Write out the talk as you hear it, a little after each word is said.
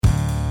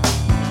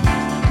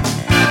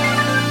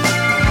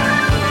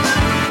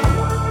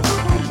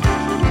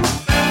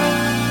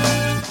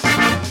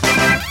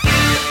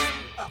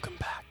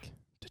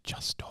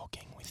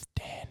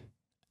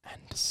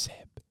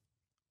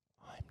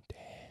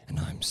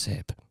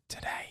Seb.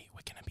 Today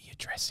we're going to be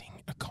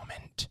addressing a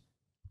comment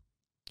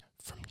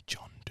from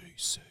John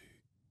Dusu.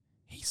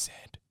 He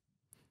said,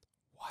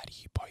 "Why do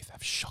you both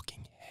have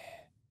shocking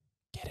hair?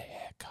 Get a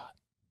haircut."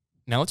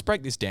 Now let's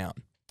break this down.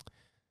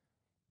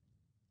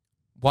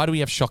 Why do we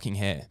have shocking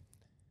hair?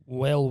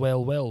 Well.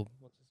 What's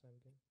his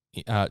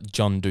name again?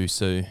 John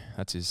Dusu.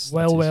 That's his.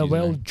 Well.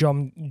 username.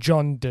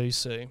 John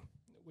Dusu.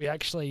 We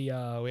actually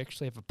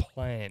have a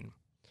plan.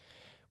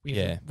 We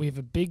have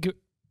a big,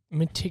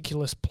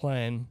 meticulous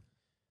plan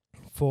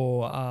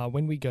for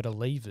when we go to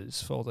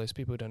Levers. For all those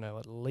people who don't know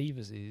what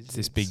Levers is,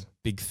 It's this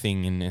big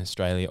thing in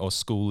Australia, or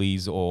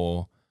schoolies,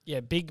 or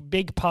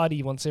big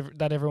party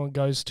that everyone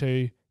goes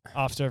to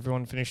after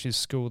everyone finishes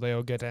school. They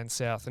all go down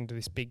south and do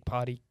this big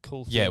party.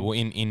 Cool thing. yeah. Well,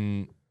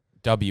 in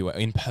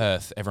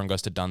Perth, everyone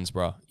goes to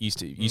Dunsborough. Used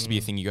to be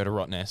a thing. You go to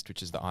Rottnest,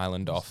 which is the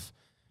island off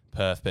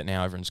Perth, but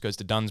now everyone just goes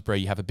to Dunsborough.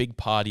 You have a big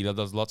party.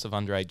 There's lots of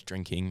underage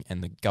drinking,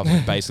 and the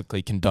government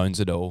basically condones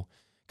it all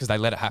because they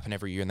let it happen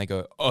every year, and they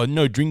go, "Oh,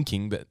 no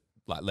drinking," but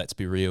like, let's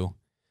be real.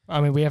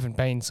 I mean, we haven't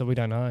been, so we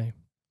don't know.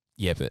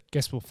 Yeah, but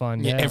Guess we'll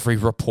find out. every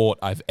report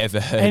I've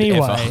ever heard.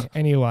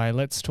 Anyway,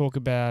 let's talk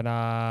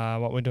about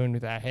what we're doing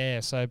with our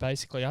hair. So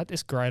basically, I had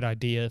this great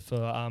idea for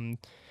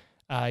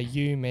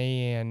you,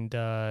 me, and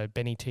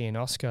Benny T and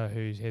Oscar,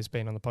 who has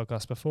been on the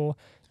podcast before,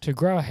 to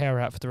grow our hair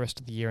out for the rest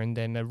of the year, and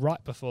then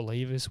right before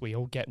Levers, we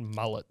all get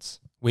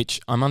mullets. Which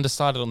I'm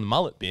undecided on the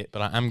mullet bit,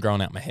 but I am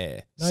growing out my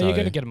hair. No, you're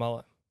going to get a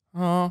mullet.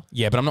 Oh,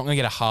 yeah, but I'm not going to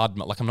get a hard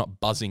mullet. Like, I'm not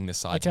buzzing the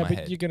sides of my but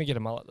head. you're going to get a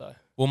mullet, though.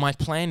 Well, my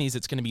plan is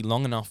it's going to be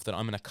long enough that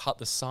I'm going to cut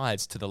the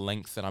sides to the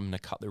length that I'm going to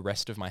cut the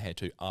rest of my hair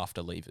to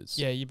after Levers.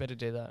 Yeah, you better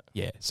do that.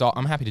 Yeah, so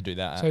I'm happy to do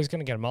that. So he's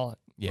going to get a mullet.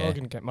 Yeah. We're all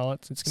going to get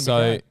mullets. It's going to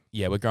be great.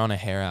 Yeah, we're growing our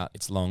hair out.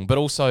 It's long. But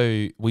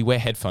also, we wear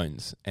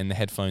headphones. And the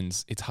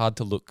headphones, it's hard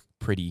to look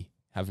pretty,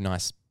 have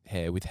nice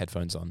hair with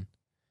headphones on.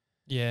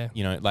 Yeah.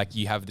 You know, like,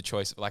 you have the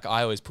choice. Like,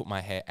 I always put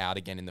my hair out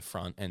again in the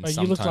front. And you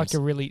sometimes...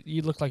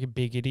 you looked like a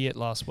big idiot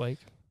last week.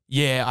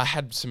 Yeah, I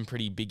had some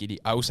pretty big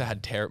idiot. I also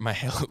had my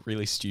hair looked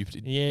really stupid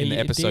in the it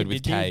episode did,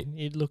 with Kate.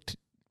 It looked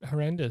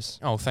horrendous.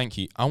 Oh, thank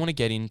you. I want to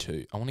get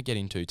into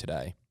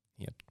today.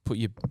 Yeah, put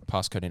your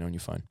passcode in on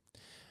your phone.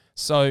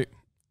 So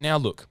now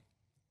look,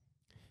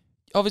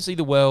 obviously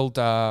the world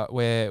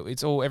where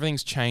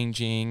everything's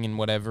changing and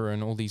whatever,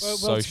 and all these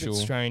social.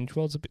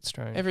 World's a bit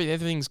strange.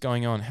 Everything's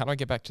going on. How do I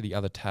get back to the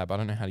other tab? I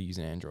don't know how to use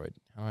an Android.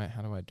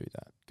 How do I do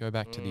that? Go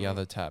back to the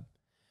other tab.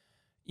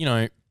 You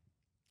know.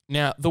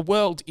 Now, the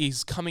world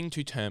is coming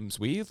to terms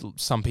with,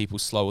 some people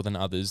slower than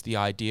others, the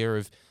idea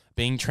of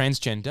being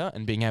transgender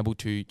and being able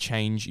to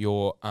change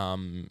your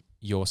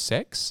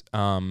sex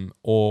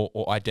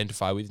or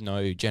identify with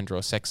no gender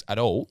or sex at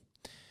all.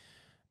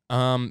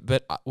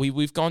 But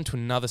we've gone to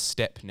another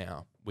step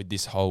now with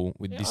this whole...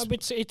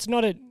 It's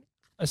not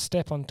a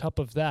step on top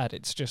of that.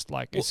 It's just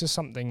like, it's just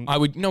something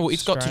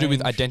it's got to do with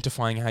strange.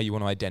 identifying how you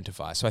want to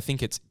identify. So I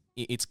think it's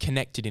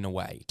connected in a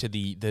way to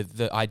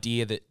the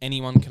idea that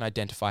anyone can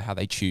identify how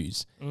they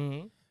choose.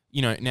 Mm-hmm.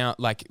 You know, now,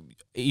 like,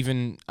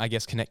 even, I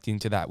guess, connecting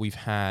to that, we've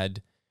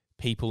had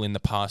people in the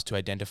past to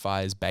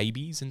identify as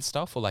babies and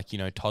stuff, or, like, you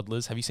know,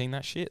 toddlers. Have you seen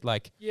that shit?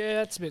 Like, yeah,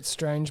 that's a bit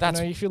strange. But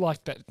no, if you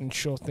like that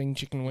sure thing,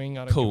 chicken wing,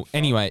 I don't cool. give a fuck.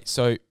 Anyway,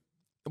 so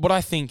what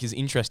I think is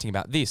interesting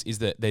about this is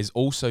that there's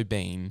also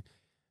been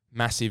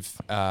massive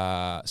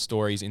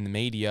stories in the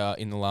media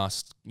in the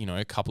last,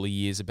 couple of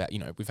years about,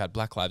 we've had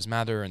Black Lives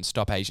Matter and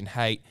Stop Asian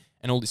Hate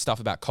and all this stuff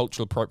about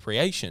cultural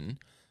appropriation.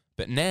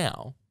 But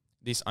now,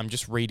 I'm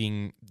just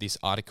reading this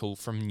article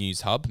from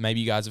News Hub. Maybe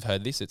you guys have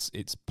heard this.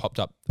 It's popped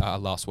up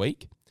last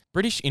week.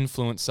 British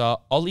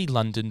influencer Ollie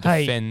London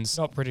defends...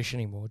 Not British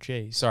anymore,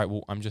 jeez. Sorry,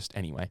 well,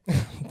 anyway.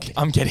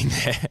 I'm getting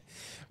there.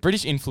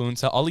 British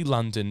influencer Ollie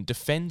London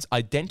defends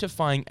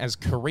identifying as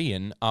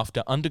Korean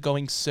after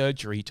undergoing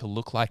surgery to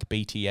look like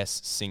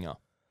BTS singer.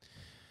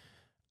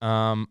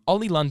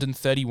 Ollie London,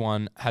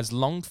 31, has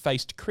long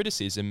faced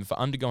criticism for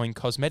undergoing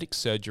cosmetic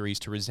surgeries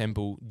to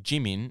resemble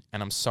Jimin,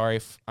 and I'm sorry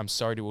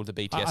to all the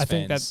BTS fans. I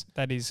think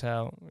that is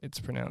how it's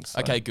pronounced.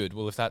 Okay, good.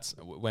 Well,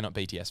 we're not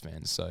BTS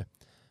fans, so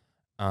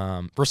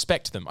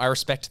respect them. I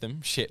respect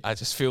them. Shit, I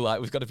just feel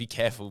like we've got to be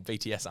careful.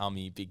 BTS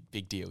Army,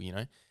 big deal,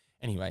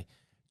 Anyway,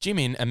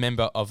 Jimin, a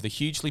member of the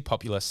hugely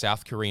popular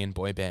South Korean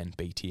boy band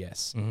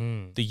BTS.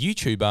 Mm. The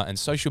YouTuber and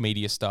social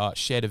media star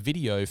shared a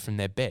video from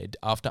their bed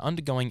after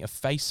undergoing a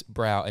face,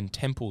 brow and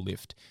temple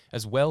lift,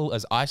 as well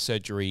as eye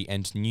surgery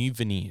and new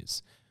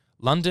veneers.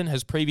 London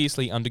has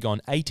previously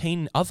undergone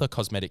 18 other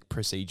cosmetic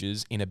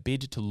procedures in a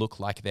bid to look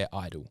like their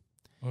idol.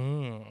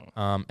 Mm.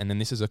 And then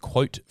this is a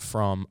quote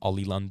from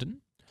Ollie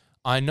London.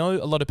 "I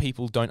know a lot of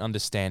people don't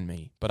understand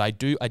me, but I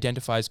do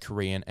identify as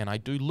Korean and I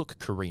do look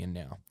Korean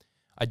now.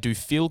 I do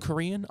feel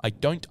Korean. I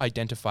don't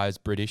identify as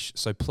British,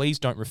 so please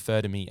don't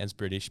refer to me as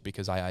British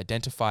because I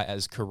identify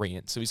as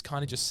Korean." So he's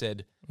kind of just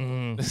said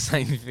the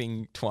same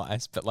thing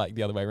twice, but like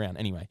the other way around.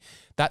 Anyway,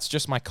 that's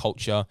just my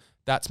culture.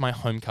 That's my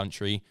home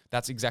country.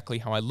 That's exactly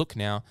how I look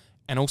now.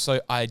 And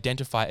also, I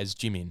identify as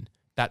Jimin.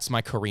 That's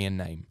my Korean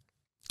name.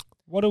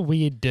 What a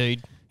weird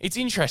dude. It's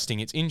interesting.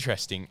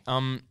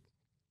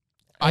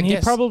 And he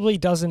guess probably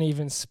doesn't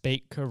even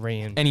speak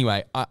Korean.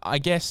 anyway. I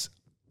guess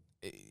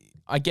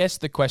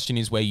the question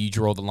is where you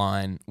draw the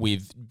line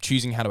with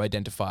choosing how to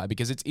identify,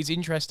 because it's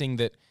interesting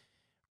that,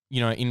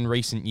 you know, in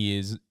recent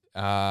years,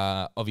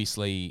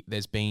 obviously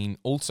there's been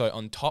also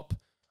on top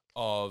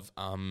of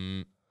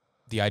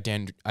the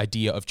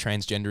idea of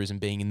transgenderism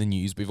being in the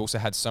news, we've also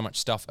had so much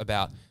stuff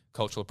about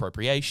cultural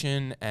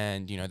appropriation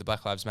and, you know, the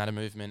Black Lives Matter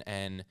movement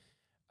and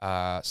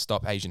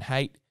Stop Asian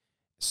Hate.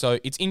 So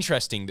it's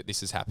interesting that this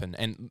has happened,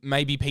 and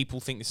maybe people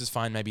think this is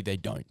fine, maybe they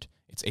don't.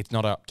 It's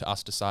not up to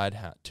us to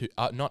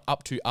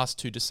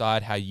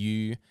decide how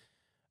you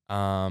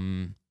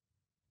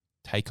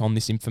take on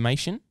this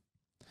information,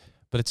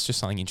 but it's just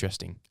something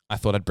interesting I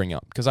thought I'd bring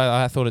up, because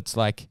I thought it's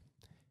like,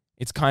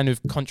 it's kind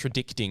of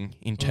contradicting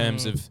in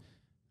terms of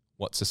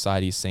what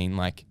society has seen.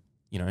 Like,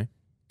 you know,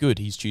 good,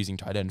 he's choosing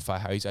to identify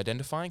how he's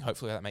identifying.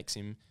 Hopefully that makes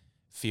him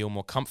feel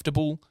more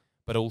comfortable,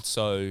 but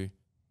also,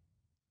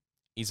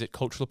 is it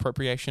cultural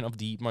appropriation of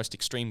the most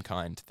extreme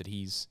kind, that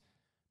he's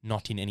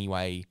not in any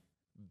way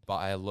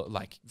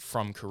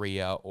from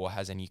Korea or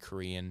has any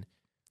Korean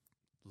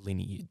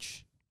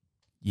lineage?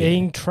 Yeah.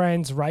 Being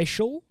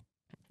transracial?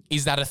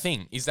 Is that a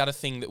thing? Is that a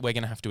thing that we're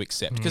going to have to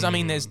accept? Because, I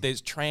mean,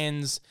 there's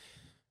trans,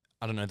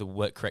 I don't know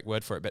the correct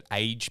word for it, but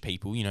age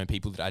people, you know,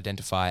 people that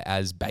identify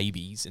as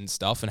babies and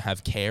stuff and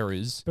have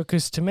carers.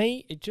 Because to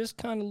me, it just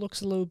kind of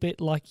looks a little bit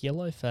like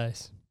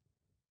yellowface.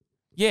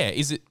 Yeah,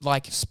 is it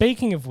like...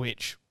 Speaking of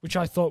which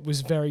I thought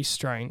was very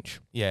strange.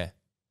 Yeah.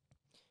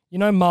 You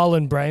know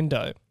Marlon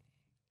Brando?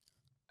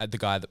 The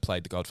guy that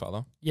played The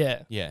Godfather?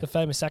 Yeah. Yeah. The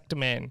famous actor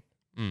man.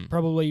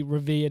 Probably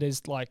revered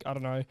as, like, I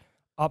don't know,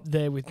 up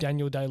there with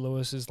Daniel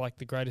Day-Lewis as, like,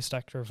 the greatest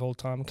actor of all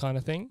time kind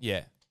of thing.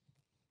 Yeah.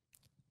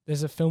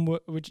 There's a film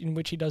in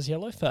which he does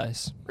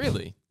yellowface.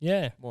 Really?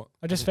 Yeah. What?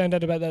 I just found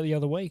out about that the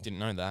other week. Didn't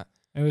know that.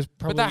 It was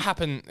probably... But that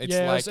happened,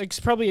 it's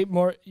probably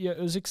more... Yeah, it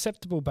was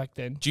acceptable back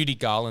then. Judy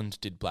Garland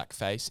did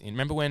blackface. And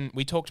remember when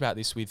we talked about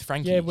this with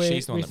Frankie? Yeah,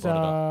 She's the one that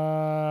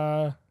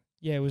brought it up.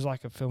 Yeah, it was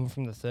like a film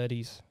from the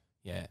 30s.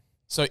 Yeah.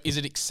 So is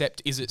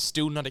it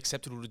still not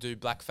acceptable to do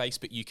blackface,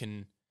 but you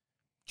can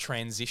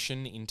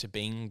transition into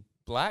being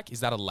black? Is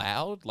that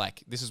allowed?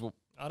 Like, this is what...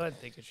 I don't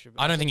think it should be.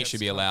 I don't think it should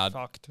be allowed.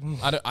 Fucked.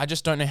 I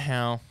just don't know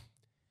how...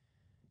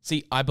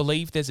 See, I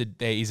believe there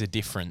is a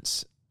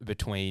difference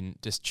between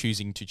just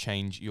choosing to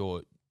change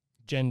your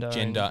gender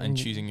and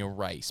choosing your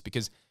race,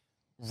 because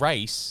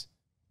race,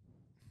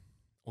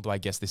 although I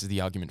guess this is the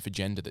argument for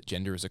gender, that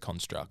gender is a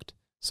construct,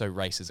 so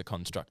race is a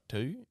construct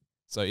too.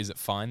 So is it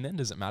fine then?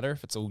 Does it matter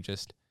if it's all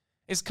just...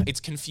 It's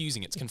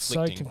confusing, it's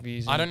conflicting. So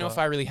confusing. I don't know if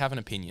I really have an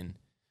opinion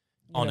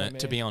on it,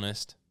 to man. be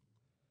honest.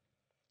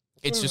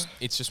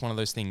 It's just one of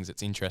those things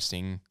that's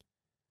interesting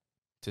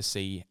to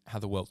see how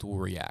the world will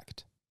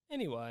react.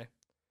 Anyway,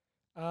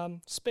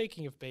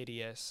 speaking of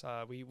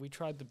BTS, we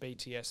tried the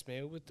BTS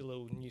meal with the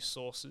little new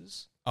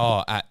sauces.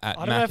 Oh, at I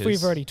don't know if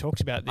we've already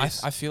talked about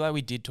this. I feel like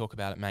we did talk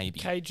about it,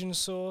 maybe. Cajun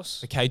sauce.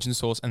 The Cajun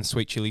sauce and the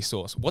sweet chili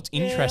sauce. What's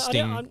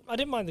interesting... I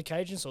didn't mind the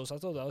Cajun sauce. I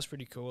thought that was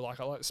pretty cool.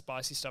 Like, I like the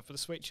spicy stuff, but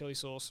the sweet chili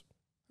sauce...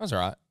 That's all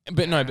right.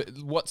 But no, but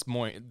what's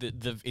more...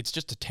 it's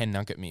just a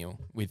 10-nugget meal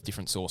with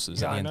different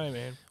sauces. Yeah, I know,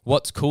 man.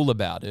 What's cool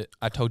about it,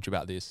 I told you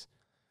about this,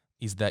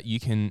 is that you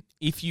can...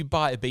 If you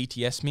buy a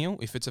BTS meal,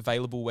 if it's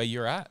available where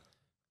you're at,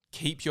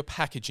 keep your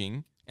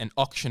packaging and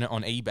auction it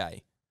on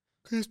eBay.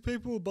 Because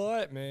people will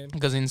buy it, man.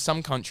 Because in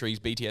some countries,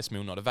 BTS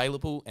meal not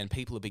available, and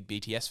people are big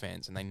BTS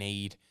fans, and they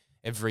need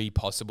every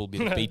possible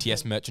bit of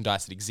BTS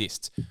merchandise that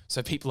exists.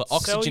 So people are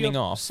oxygening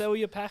off. Sell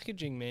your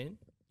packaging, man.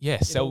 Yeah,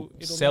 It'll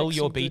sell make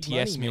your some good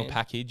BTS money, meal man.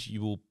 package.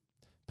 You will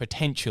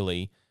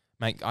potentially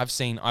make... I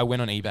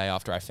went on eBay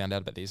after I found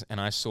out about this,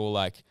 and I saw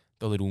like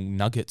the little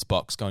nuggets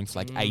box going for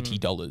like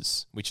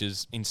 $80, which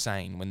is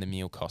insane when the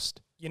meal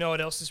cost. You know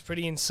what else is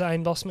pretty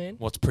insane, boss man?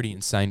 What's pretty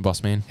insane,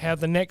 boss man? How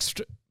the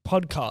next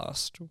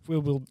podcast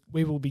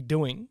we will be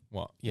doing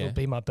What? Yeah. will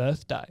be my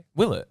birthday.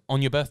 Will it?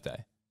 On your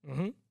birthday?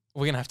 Mm-hmm.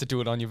 We're going to have to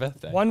do it on your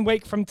birthday. 1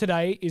 week from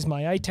today is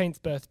my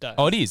 18th birthday.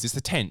 Oh, it is. It's the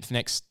 10th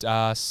next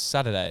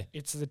Saturday.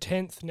 It's the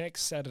 10th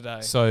next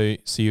Saturday. So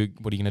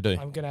what are you going to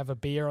do? I'm going to have a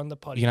beer on the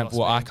potty. You're gonna have,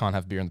 boss I man. can't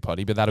have beer on the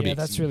potty, but that'll be...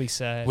 that's really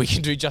sad. We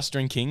can do just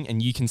drinking,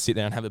 and you can sit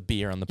there and have a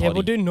beer on the potty. Yeah,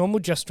 we'll do normal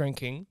just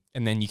drinking.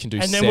 And then you can do...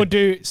 And then we'll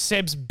do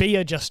Seb's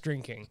beer just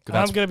drinking. And I'm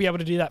That's- going to be able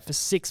to do that for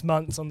 6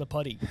 months on the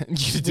potty. You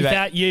should do that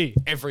Without you.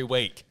 every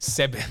week.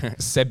 Seb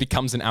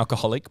becomes an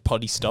alcoholic.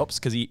 Potty stops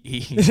because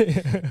he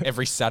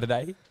every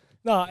Saturday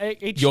No,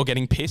 you're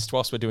getting pissed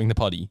whilst we're doing the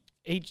potty.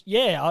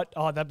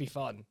 that'd be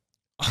fun.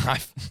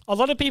 A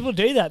lot of people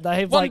do that. They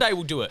have One day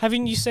we'll do it.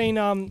 Haven't you seen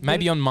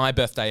Maybe on my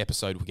birthday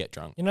episode we'll get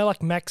drunk. you know,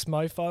 like Max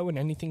Mofo and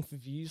Anything for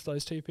Views,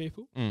 those two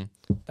people? Mm.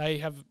 They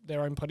have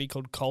their own potty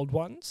called Cold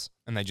Ones.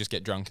 And they just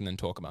get drunk and then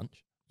talk a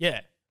bunch. Yeah.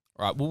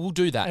 All right, well, we'll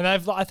do that. And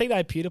I think they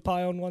had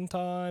PewDiePie on one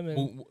time. And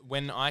Well,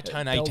 when I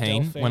turn Belle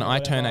 18,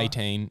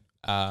 Delphine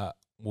or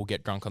we'll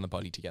get drunk on the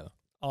potty together.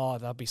 oh,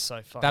 that'd be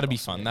so fun. That'd be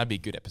boss fun. man. That'd be a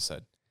good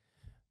episode.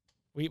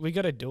 We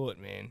got to do it,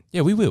 man.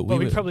 Yeah, we will. But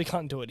we will. probably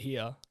can't do it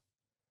here.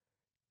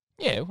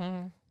 Yeah,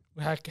 well,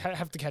 We have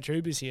to catch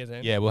Ubers here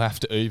then. Yeah, we'll have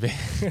to Uber.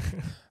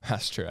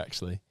 That's true,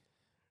 actually.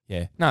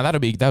 Yeah. No, that'll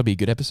be a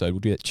good episode. We'll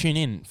do that. Tune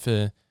in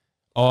for.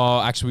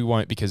 Oh, actually, we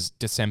won't because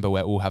December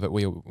we'll have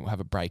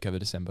a break over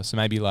December. So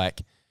maybe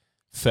like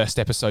first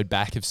episode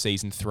back of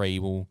season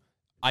 3.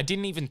 I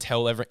didn't even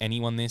tell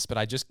anyone this, but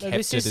I just kept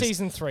this is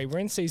season 3. We're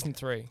in season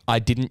 3.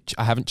 I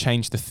haven't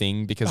changed the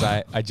thing because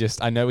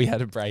I know we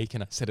had a break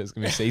and I said it was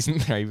going to be season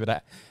 3, but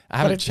I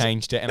haven't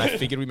changed it, and I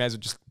figured we may as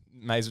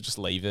well just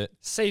leave it.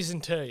 Season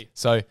 2.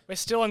 So we're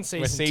still on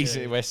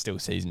season 2. We're still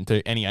season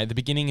 2. Anyway, at the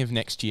beginning of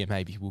next year,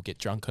 maybe we'll get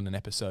drunk on an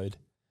episode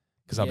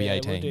because I'll be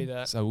 18. We'll do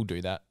that. So we'll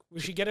do that. We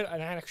should get an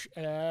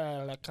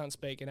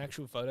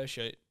actual photo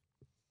shoot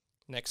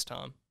next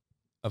time.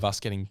 Of us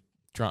getting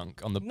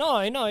drunk on the...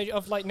 No,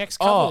 of like next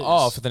covers.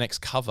 Oh, for the next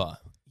cover.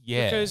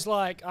 Yeah. Because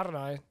like, I don't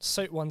know,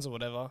 suit ones or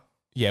whatever.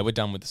 Yeah, we're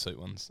done with the suit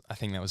ones. I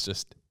think that was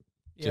just...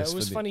 Yeah, it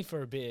was funny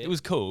for a bit. It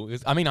was cool.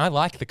 I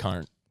like the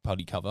current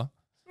potty cover.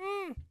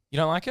 You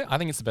don't like it? I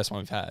think it's the best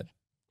one we've had.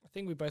 I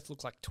think we both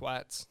look like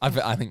twats.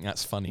 I think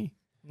that's funny.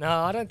 No,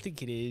 I don't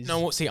think it is.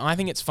 No, see, I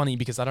think it's funny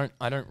because I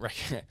don't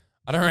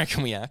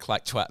reckon we act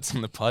like twats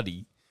on the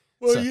potty.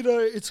 Well,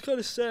 it's kind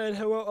of sad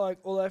how like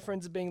all our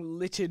friends are being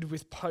littered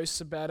with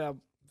posts about our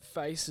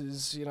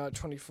faces,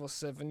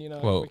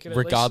 24/7. Well,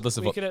 regardless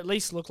of we could at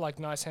least look like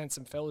nice,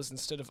 handsome fellas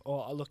instead of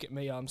look at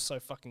me, I'm so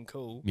fucking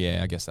cool.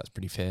 Yeah, I guess that's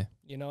pretty fair.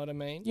 You know what I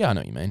mean? Yeah, I know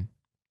what you mean.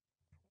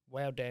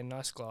 Wow, Dan,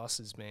 nice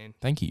glasses, man.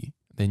 Thank you.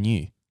 They're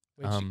new.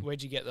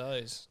 Where'd you get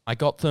those? I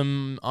got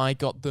them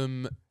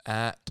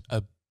at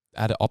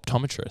an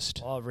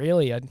optometrist. Oh,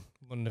 really? I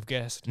wouldn't have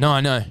guessed. No,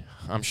 I know.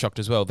 I'm shocked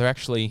as well. They're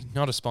actually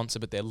not a sponsor,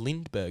 but they're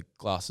Lindbergh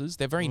glasses.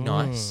 They're very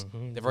nice.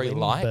 They're very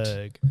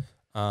light.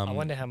 I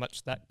wonder how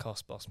much that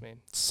cost, boss man.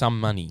 Some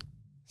money.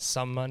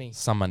 Some money.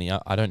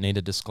 I don't need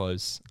to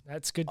disclose.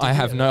 That's good. I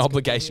have no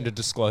obligation to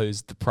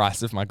disclose the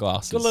price of my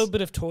glasses. Got a little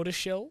bit of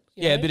tortoiseshell.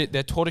 Yeah,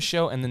 they're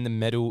tortoiseshell, and then the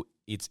metal.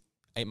 It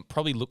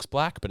probably looks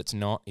black, but it's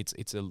not.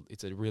 It's a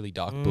really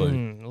dark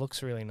blue. It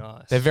looks really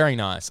nice. They're very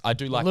nice. I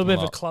do like a little them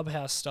bit of a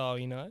clubhouse style,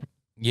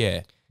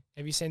 Yeah.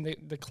 Have you seen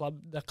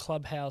the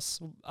clubhouse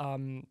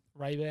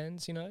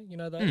Ray-Bans? You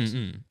know those.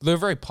 They're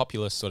very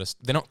popular sort of.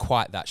 They're not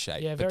quite that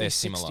shape, yeah, but they're 60s,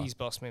 similar.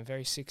 boss man,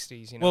 very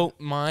 60s. Well,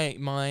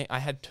 I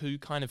had two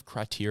kind of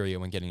criteria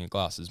when getting the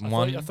glasses. I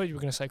thought you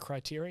were going to say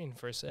criterion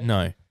for a second.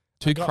 No,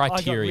 criteria.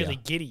 I got really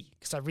giddy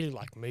because I really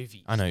like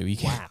movies. I know. You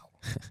can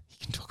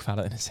talk about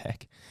it in a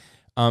sec.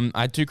 I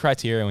had 2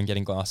 criteria when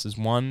getting glasses.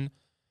 One,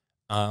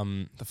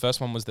 the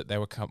first one was that they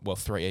were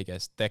three, I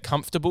guess. They're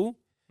comfortable,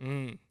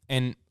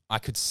 and I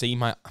could see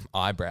my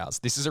eyebrows.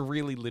 This is a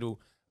really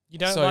little. You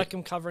don't like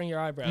them covering your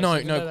eyebrows?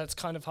 No. That's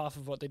kind of half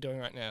of what they're doing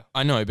right now.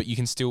 I know, but you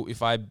can still,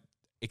 if I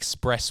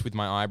express with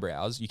my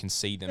eyebrows, you can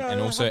see them,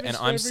 and also, and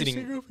I'm sitting.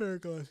 Single pair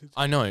of glasses.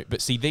 I know,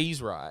 but see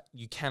these, right?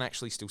 You can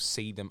actually still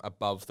see them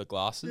above the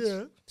glasses.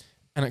 Yeah.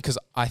 And because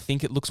I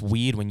think it looks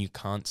weird when you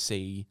can't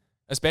see,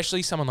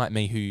 especially someone like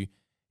me who.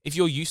 If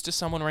you're used to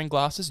someone wearing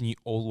glasses and you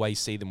always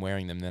see them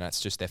wearing them, then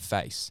that's just their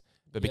face.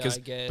 But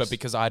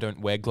because I don't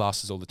wear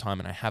glasses all the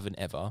time and I haven't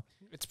ever.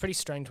 It's pretty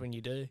strange when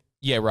you do.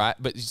 Yeah, right.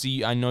 But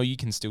see, I know you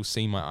can still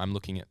see I'm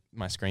looking at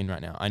my screen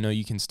right now. I know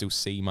you can still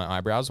see my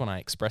eyebrows when I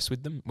express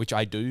with them, which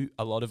I do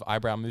a lot of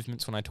eyebrow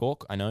movements when I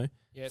talk. I know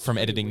from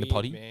editing weird, the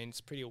potty. Man, it's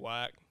pretty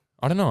whack.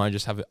 I don't know. I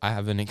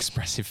have an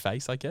expressive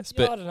face, I guess.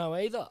 Yeah, but I don't know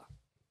either.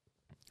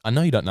 I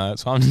know you don't know.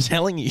 That's why I'm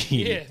telling you.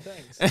 Yeah,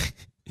 thanks.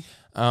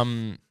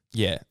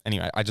 Yeah,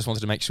 anyway, I just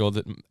wanted to make sure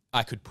that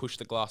I could push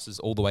the glasses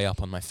all the way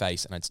up on my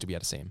face and I'd still be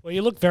able to see him. Well,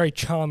 you look very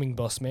charming,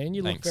 boss man.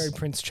 You Thanks. look very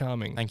Prince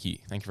Charming. Thank you.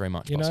 Thank you very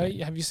much, You boss know, man.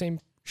 have you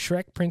seen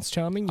Shrek, Prince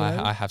Charming?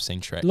 I have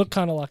seen Shrek. You look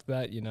kind of like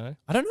that,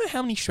 I don't know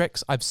how many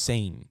Shreks I've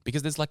seen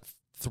because there's like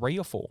 3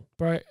 or 4.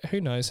 Bro,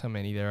 who knows how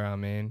many there are,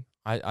 man.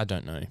 I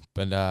don't know,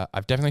 but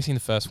I've definitely seen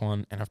the first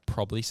one and I've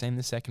probably seen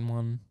the second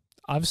one.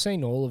 I've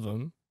seen all of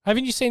them.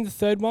 Haven't you seen the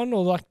third one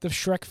or like the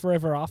Shrek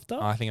Forever After?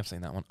 I think I've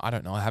seen that one. I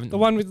don't know. I haven't. The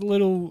one with the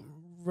little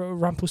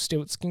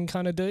Rumpelstiltskin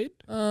kind of dude.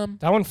 That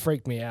one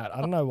freaked me out. I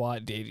don't know why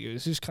it did. It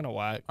was just kind of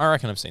whack. I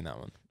reckon I've seen that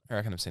one.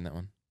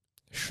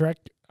 Shrek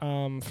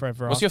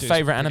Forever After. What's your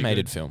favorite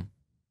animated film?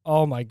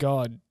 Oh my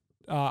god.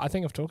 I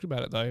think I've talked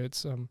about it though.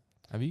 It's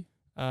Have you?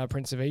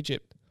 Prince of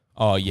Egypt.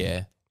 Oh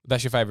yeah.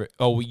 That's your favorite.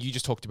 Oh, well, you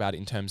just talked about it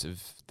in terms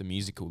of the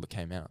musical that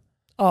came out.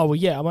 Oh well,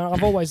 yeah.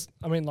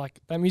 Like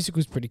that music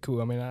was pretty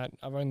cool.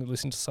 I've only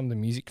listened to some of the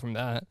music from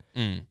that.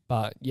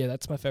 But yeah,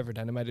 that's my favorite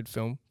animated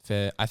film.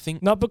 Fair. I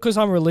think not because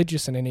I'm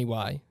religious in any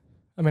way.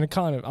 I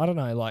don't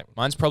know. Like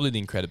mine's probably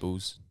The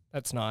Incredibles.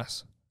 That's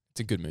nice.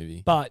 It's a good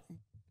movie. But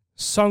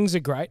songs are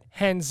great.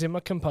 Hans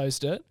Zimmer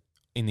composed it.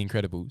 In The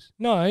Incredibles.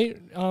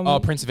 No.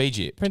 Prince of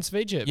Egypt. Prince of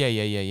Egypt.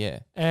 Yeah.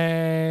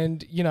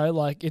 And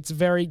like it's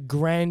very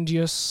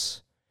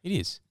grandiose. It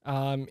is.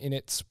 In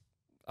its,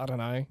 I don't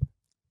know,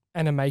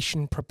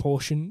 animation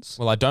proportions.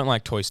 Well, I don't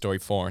like Toy Story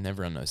 4 and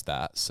everyone knows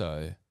that.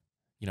 So,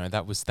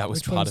 that was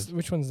part of...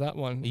 Which one's that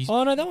one?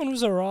 Oh, no, that one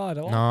was alright.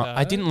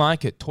 I didn't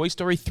like it. Toy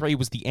Story 3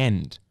 was the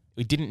end.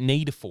 We didn't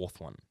need a 4th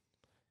one.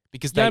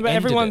 Because but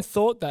everyone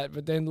thought that,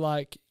 but then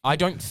like... I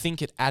don't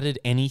think it added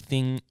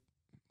anything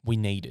we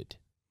needed.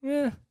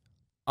 Yeah.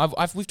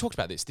 We've talked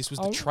about this. This was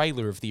the I'll-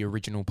 trailer of the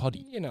original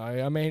poddy. You know,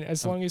 I mean,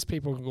 as long as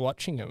people are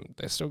watching them,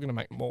 they're still going to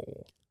make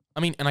more. I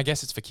mean, and I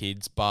guess it's for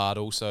kids, but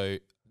also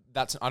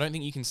I don't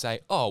think you can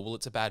say, oh, well,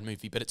 it's a bad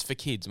movie, but it's for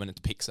kids when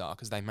it's Pixar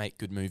because they make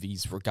good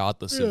movies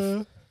regardless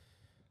of.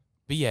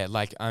 But yeah,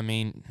 like, I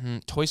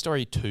mean, Toy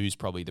Story 2 is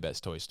probably the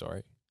best Toy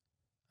Story.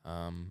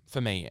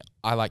 For me,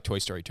 I like Toy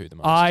Story 2 the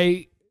most.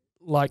 I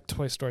like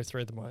Toy Story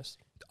 3 the most.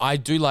 I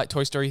do like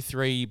Toy Story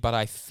 3, but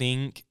I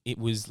think it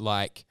was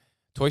like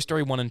Toy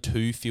Story 1 and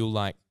 2 feel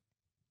like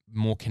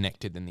more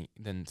connected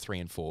than 3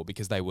 and 4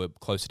 because they were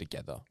closer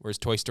together. Whereas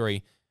Toy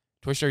Story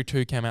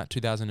 2 came out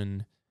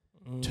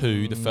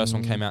 2002. The first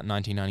one came out in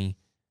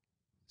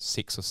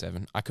 1996 or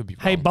 7. I could be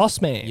wrong. Hey,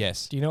 boss man.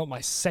 Yes. Do you know what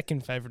my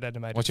second favorite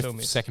animated What's film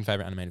your is? second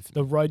favorite animated film?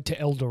 The Road to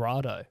El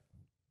Dorado.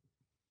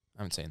 I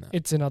haven't seen that.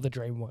 It's another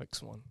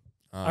DreamWorks one.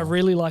 Oh. I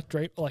really like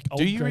old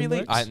Do you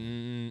really?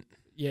 DreamWorks.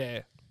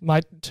 Yeah.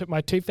 My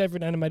two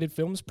favorite animated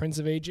films, Prince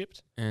of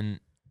Egypt And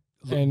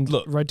and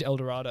Road to El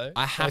Dorado.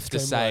 I have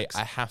both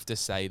DreamWorks. to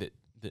say that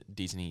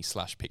Disney /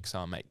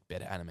 Pixar make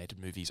better animated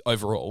movies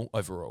overall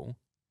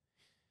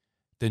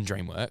than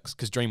DreamWorks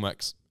because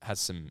DreamWorks has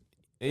some.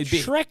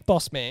 Shrek,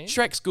 boss man.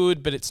 Shrek's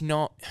good, but it's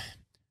not.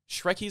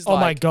 Shrek is Oh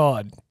like my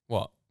god.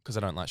 what? Because I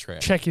don't like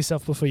Shrek. Check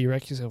yourself before you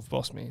wreck yourself,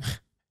 boss man.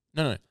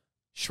 No.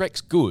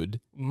 Shrek's good.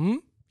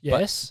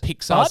 Yes. But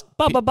Pixar's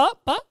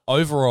But.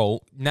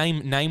 overall.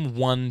 Name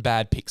one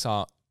bad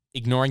Pixar.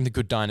 Ignoring the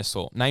Good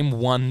Dinosaur. Name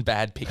one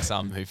bad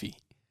Pixar movie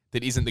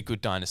that isn't the Good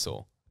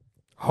Dinosaur.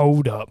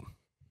 Hold up.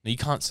 No, you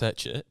can't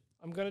search it.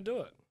 I'm going to do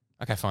it.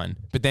 Okay, fine.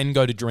 But then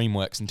go to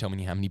DreamWorks and tell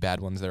me how many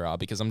bad ones there are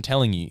because I'm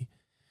telling you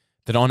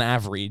that on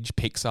average,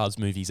 Pixar's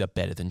movies are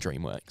better than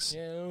DreamWorks.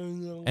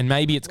 Yeah. And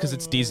maybe it's because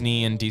it's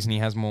Disney and Disney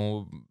has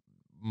more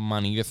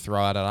money to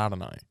throw at it. I don't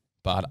know.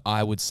 But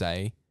I would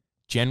say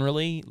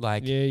generally,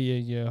 like,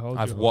 Yeah. Hold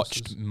I've your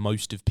watched horses.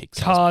 most of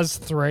Pixar's. Cars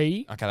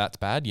 3. Okay, that's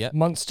bad. Yep.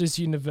 Monsters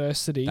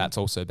University. That's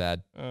also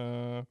bad.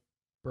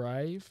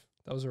 Brave.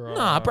 That was alright.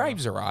 Nah,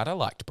 Brave's alright. I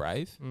liked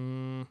Brave.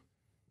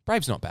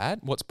 Brave's not bad.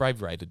 What's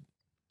Brave rated?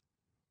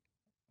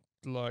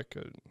 Like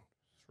a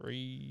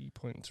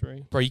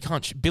 3.3. Bro, you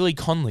can't. Billy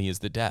Connolly is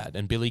the dad,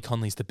 and Billy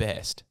Connolly's the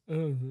best.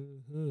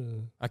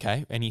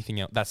 Okay, anything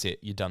else? That's it.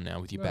 You're done now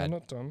with your No, bad. I'm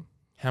not done.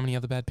 How many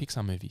other bad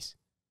Pixar movies?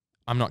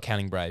 I'm not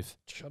counting Brave.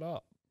 Shut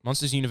up.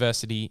 Monsters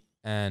University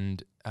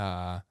and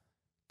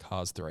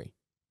Cars 3.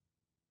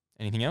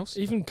 Anything else?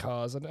 Even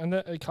Cars.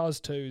 And Cars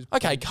 2 is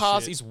Okay, pretty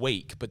Cars shit. is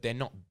weak, but they're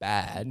not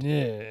bad.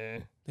 Yeah.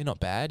 They're not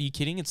bad. Are you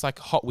kidding? It's like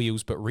Hot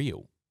Wheels, but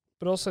real.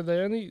 But also, they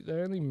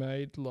only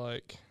made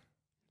like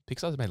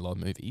Pixar's made a lot of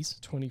movies.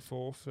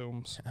 24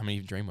 films. How many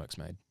have DreamWorks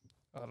made?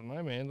 I don't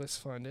know, man. Let's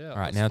find out. All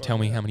right, now tell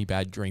me how many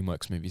bad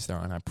DreamWorks movies there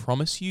are, and I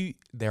promise you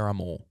there are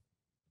more.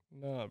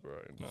 No, bro.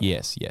 No.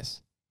 Yes.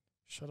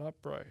 Shut up,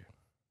 bro.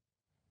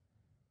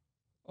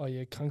 Oh,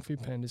 yeah. Kung Fu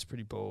Panda's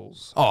pretty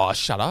balls. Oh,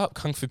 shut up.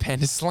 Kung Fu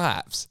Panda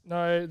slaps.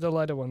 No, the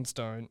later ones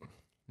don't.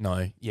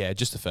 No, yeah,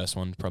 just the first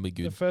one, probably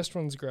The good. first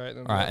one's great.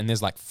 All right, and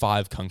there's like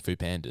 5 Kung Fu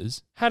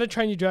Pandas. How to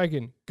Train Your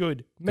Dragon.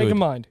 Good.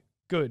 Megamind.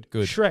 Good.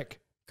 Good. Shrek.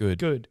 Good.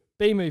 Good.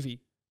 B-movie.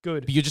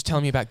 Good. But you're just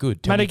telling me about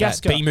good. Tell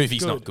Madagascar, me bad.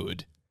 B-movie's good. not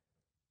good.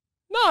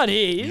 No, it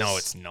is. No,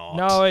 it's not.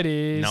 No, it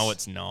is. No,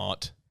 it's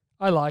not.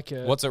 I like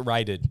it. What's it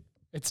rated?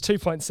 It's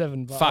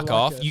 2.7. But I Fuck like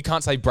off. it. You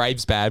can't say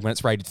Brave's bad when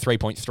it's rated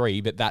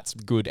 3.3, but that's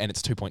good and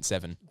it's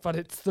 2.7. But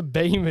it's the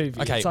B movie.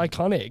 Okay. It's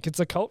iconic.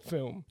 It's a cult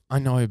film. I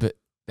know, but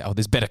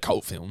there's better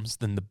cult films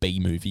than the B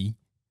movie.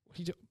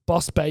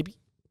 Boss Baby.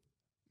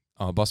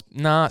 Oh, boss.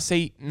 Nah,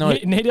 see, no.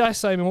 Need I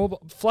say more?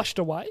 Flushed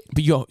Away.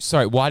 But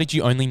sorry, why did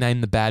you only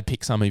name the bad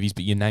Pixar movies,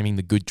 but you're naming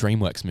the good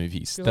DreamWorks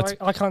movies? Because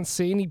I can't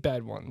see any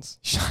bad ones.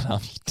 Shut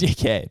up, you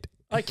dickhead.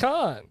 I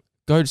can't.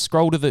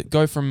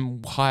 Go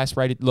from highest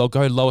rated,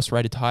 go lowest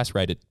rated to highest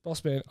rated.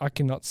 Boss Man, I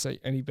cannot see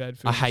any bad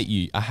films. I hate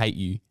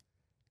you.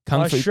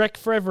 Kung Fu. Shrek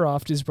Forever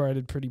After is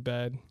rated pretty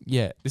bad.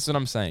 Yeah, this is what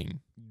I'm saying.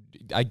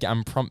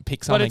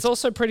 Pixar. But it's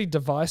also pretty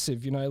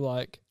divisive,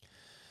 like.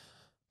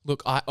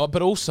 Look,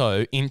 but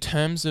also in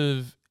terms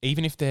of,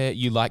 even if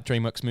you like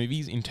DreamWorks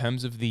movies, in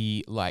terms of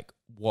the like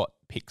what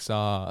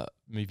Pixar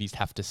movies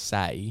have to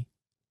say,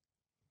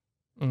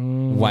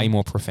 way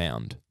more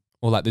profound.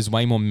 Or like there's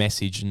way more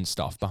message and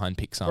stuff behind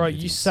Pixar Bro,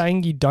 movies. you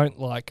saying you don't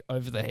like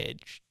Over the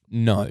Hedge?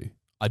 No,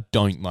 I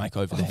don't like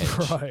Over the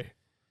Hedge. Bro.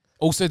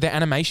 Also, their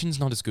animation's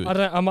not as good. I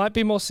don't. I might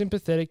be more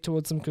sympathetic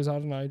towards them because I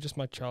don't know, just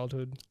my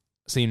childhood.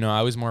 See, no,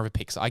 I was more of a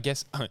Pixar. I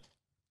guess,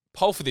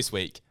 poll for this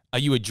week. Are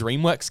you a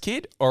DreamWorks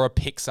kid or a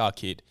Pixar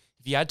kid?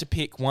 If you had to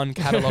pick one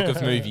catalogue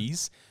of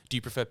movies, do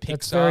you prefer Pixar?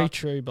 That's very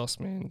true, boss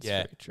man. It's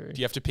very true.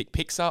 Do you have to pick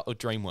Pixar or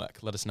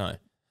DreamWorks? Let us know.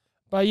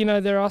 But,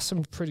 there are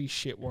some pretty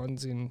shit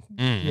ones in...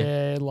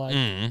 Yeah,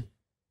 like...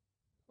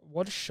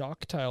 What is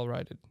Shark Tale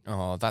rated?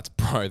 Oh, that's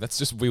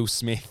just Will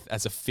Smith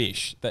as a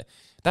fish.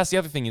 That's the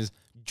other thing is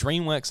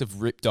DreamWorks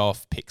have ripped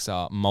off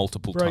Pixar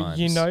multiple times. Bro,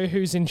 you know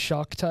who's in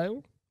Shark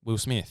Tale? Will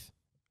Smith.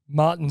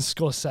 Martin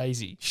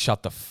Scorsese.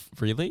 Shut the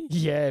really?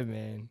 Yeah,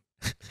 man.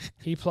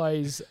 He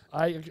plays.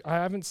 I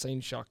haven't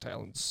seen Shark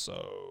Tale in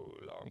so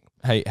long.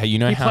 Hey, you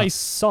know He how plays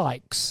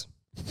Sykes.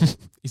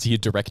 is he a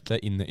director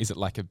in the? Is it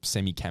like a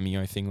semi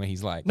cameo thing where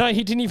he's like? No,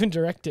 he didn't even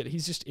direct it.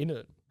 He's just in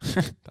it.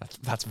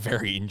 That's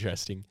very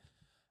interesting.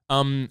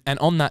 And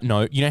on that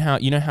note, you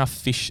know how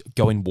fish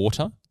go in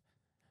water.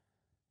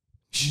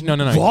 No.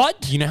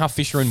 What? You know how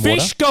fish are in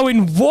water? Fish go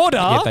in water?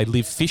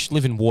 Yeah, fish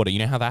live in water. You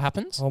know how that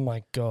happens? Oh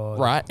my God.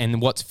 Right.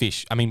 And what's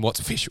fish? I mean, what's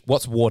fish?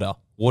 What's water?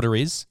 Water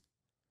is?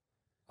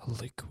 A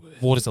liquid.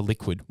 Water's a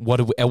liquid.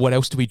 What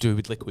else do we do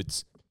with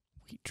liquids?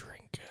 We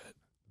drink it.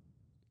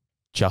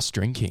 Just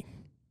drinking.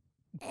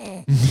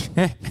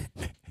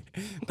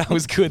 That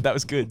was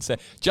good. So,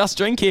 just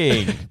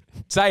drinking.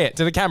 Say it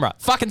to the camera.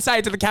 Fucking say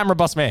it to the camera,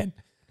 boss man.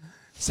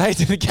 Say it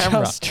to the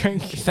camera. Just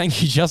drinking.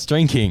 Thank you, just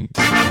drinking.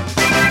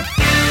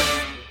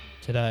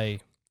 Today,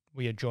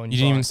 we are joined You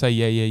didn't by... even say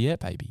yeah,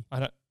 baby.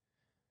 I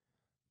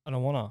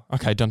don't want to.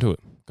 Okay, don't do it.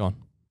 Go on.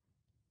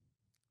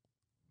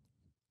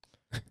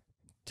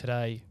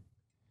 Today,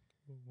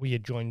 we are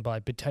joined by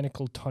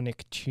botanical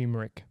tonic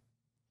turmeric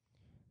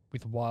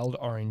with wild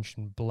orange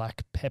and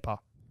black pepper.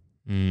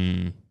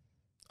 I'm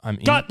in.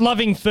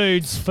 Gut-loving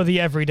foods for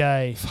the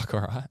everyday. Fuck,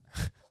 all right.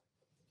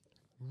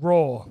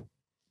 Raw,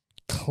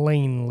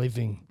 clean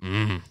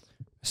living.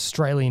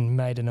 Australian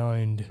made and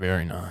owned.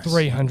 Very nice.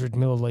 300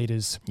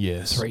 millilitres.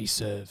 Yes. 3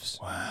 serves.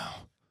 Wow.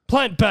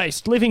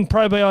 Plant-based, living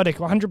probiotic,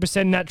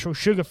 100% natural,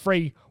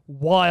 sugar-free,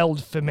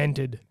 wild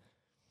fermented.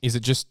 Is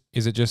it just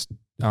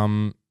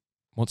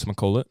what's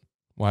call it?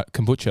 What,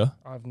 kombucha?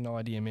 I have no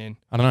idea, man.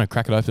 I don't know.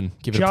 Crack it open.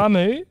 Give it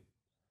Jamu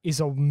is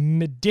a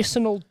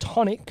medicinal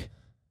tonic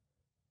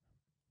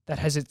that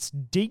has its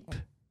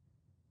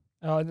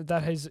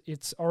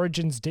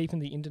origins deep in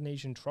the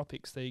Indonesian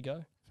tropics. There you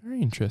go.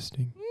 Very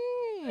interesting.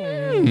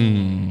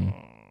 All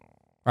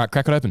right,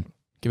 crack it open.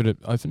 Give it an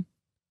open.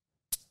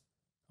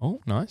 Oh,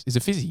 nice. Is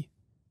it fizzy?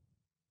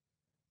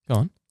 Go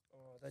on.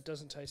 Oh, that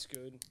doesn't taste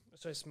good.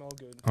 It doesn't smell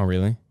good. Oh,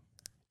 really?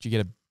 Did you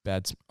get a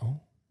bad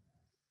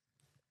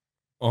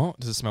Oh,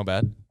 does it smell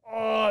bad?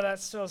 Oh, that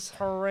smells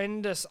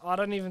horrendous. I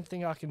don't even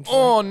think I can drink.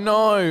 Oh,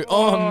 no.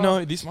 Oh,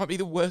 no. This might be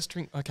the worst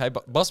drink. Okay,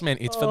 but boss man,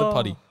 it's for the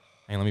putty.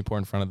 Hang on, let me pour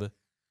in front of the...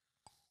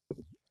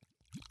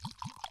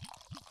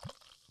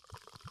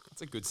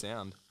 That's a good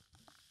sound.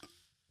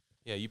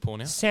 Yeah, you pour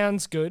now.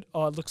 Sounds good.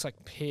 Oh, it looks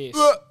like piss.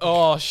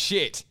 Oh,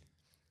 shit.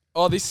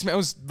 Oh, this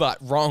smells like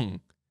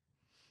wrong.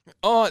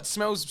 Oh, it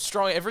smells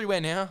strong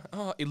everywhere now.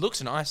 Oh, it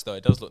looks nice, though.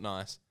 It does look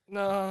nice.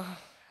 No,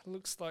 it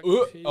looks like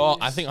piss. Oh,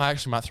 I think I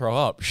actually might throw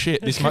up.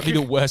 Shit, this might be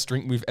the worst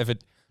drink we've ever...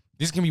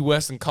 This is going to be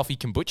worse than coffee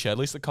kombucha. At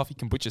least the coffee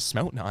kombucha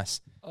smelled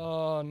nice.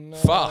 Oh, no.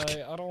 Fuck.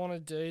 I don't want to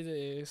do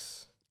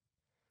this.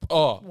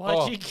 Oh,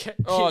 Why'd you get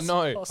oh this,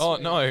 no, boss oh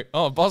man? no,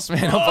 oh boss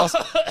man, oh boss.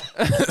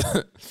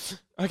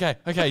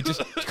 Okay,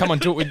 just come on,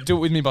 do it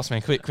with me, boss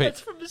man, quick. That's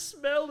from the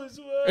smell as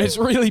well. It's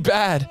really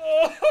bad.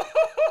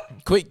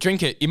 Quick,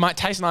 drink it. It might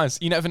taste nice.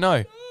 You never know.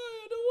 I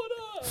don't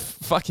want to.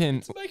 Fucking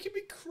It's making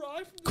me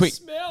cry from quick. the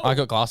smell. I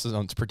got glasses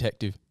on. It's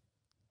protective.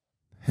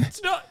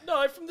 It's not.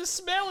 No, from the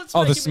smell. It's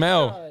Oh, the making me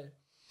smell. cry.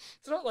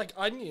 It's not like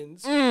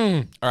onions.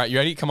 All right, you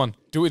ready? Come on,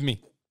 do it with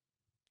me.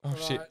 Oh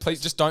shit! Right. Please,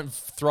 just don't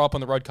throw up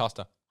on the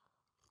roadcaster.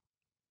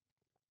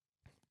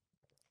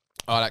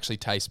 Oh, it actually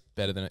tastes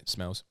better than it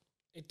smells.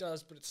 It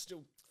does, but it's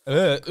still.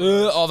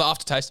 Oh, the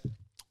aftertaste.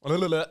 No.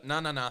 No.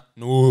 No.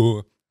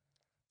 -12.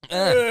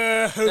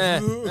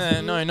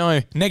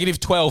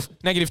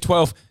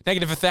 -12.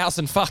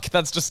 -1,000. Fuck,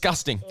 that's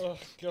disgusting. Oh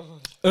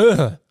god.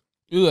 Ugh.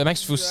 It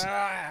makes me feel...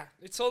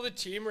 It's all the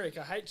turmeric.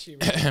 I hate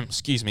turmeric.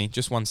 Excuse me,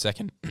 just 1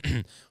 second.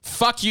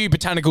 Fuck you,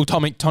 botanical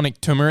tonic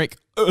turmeric.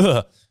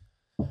 Ugh.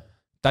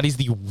 That is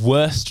the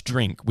worst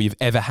drink we've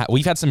ever had.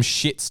 We've had some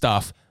shit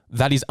stuff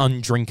that is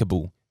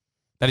undrinkable.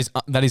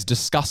 That is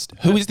disgusting.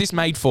 Who is this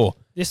made for?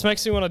 This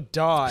makes me want to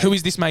die. Who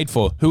is this made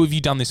for? Who have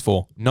you done this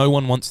for? No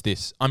one wants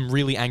this. I'm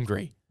really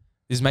angry.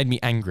 This has made me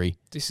angry.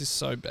 This is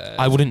so bad.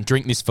 I wouldn't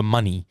drink this for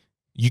money.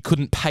 You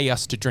couldn't pay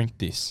us to drink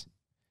this.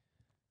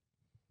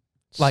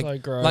 So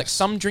gross. Like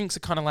some drinks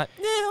are kind of like,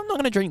 I'm not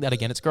going to drink that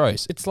again. It's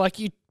gross. It's like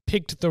you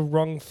picked the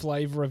wrong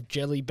flavor of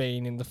jelly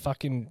bean in the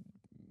fucking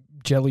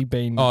jelly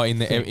bean. Oh, in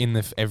thing.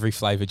 the every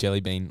flavor jelly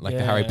bean, like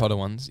the Harry Yeah. Potter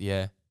ones.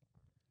 Yeah.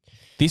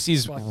 This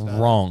is Like that.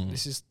 wrong.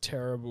 This is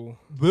terrible.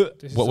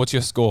 What's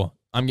your score?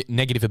 I'm getting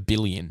 -1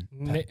 billion.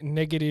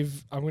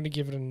 Negative. I'm going to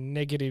give it a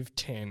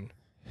 -10.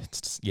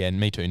 Yeah,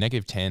 me too.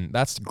 -10.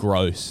 That's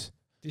gross.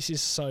 This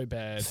is so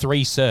bad.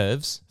 3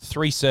 serves.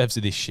 3 serves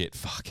of this shit.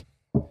 Fuck.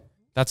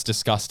 That's It's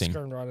disgusting.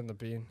 going right in the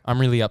bin. I'm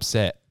really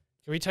upset.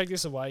 Can we take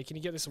this away? Can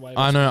you get this away?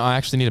 I know. I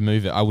actually need to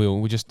move it. I will.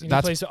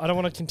 Please, I don't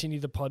want to continue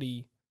the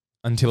potty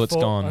until it's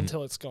gone.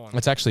 Until it's gone.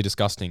 It's actually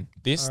disgusting.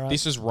 This All right.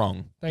 This is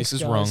wrong. Thanks,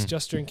 this is guys. wrong.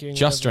 Just drinking.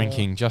 Just whatever.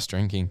 drinking. Just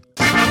drinking.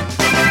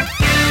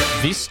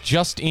 This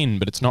just in,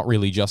 but it's not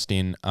really just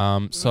in. We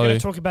were So going to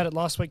talk about it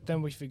last week,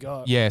 then we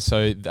forgot. yeah.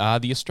 So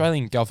the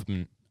Australian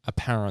government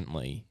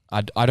apparently,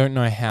 I don't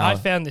know how. I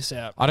found this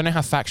out. I don't know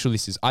how factual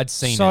this is. I'd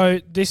seen it.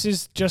 So this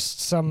is just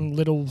some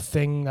little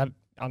thing that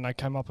and they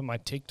came up on my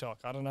TikTok.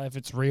 I don't know if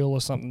it's real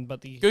or something,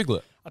 but Google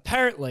it.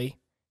 apparently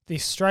the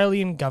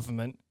Australian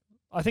government,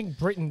 I think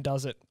Britain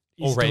does it.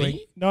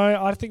 Already? No,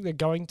 I think they're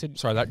going to.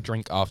 Sorry, that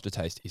drink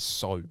aftertaste is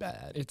so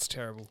bad. It's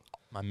terrible.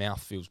 My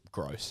mouth feels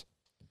gross.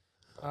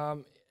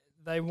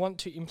 They want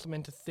to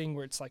implement a thing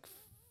where it's like,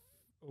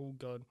 oh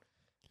god,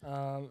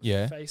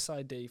 Yeah. Face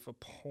ID for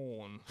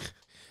porn.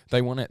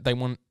 They want it. They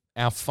want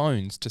our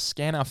phones to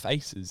scan our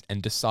faces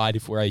and decide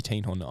if we're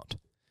 18 or not.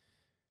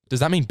 Does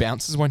that mean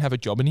bouncers won't have a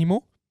job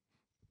anymore?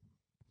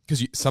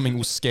 Because something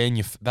will scan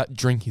you. That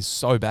drink is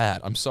so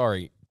bad. I'm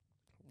sorry.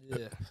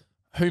 Yeah.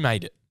 Who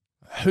made it?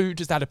 Who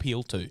does that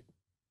appeal to?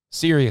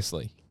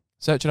 Seriously.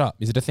 Search it up.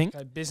 Is it a thing?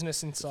 Okay,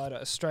 Business Insider.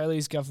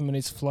 Australia's government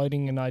is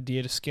floating an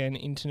idea to scan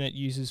internet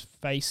users'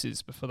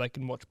 faces before they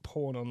can watch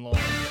porn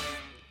online.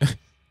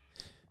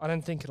 I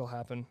don't think it'll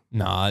happen.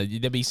 Nah,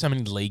 there'll be so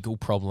many legal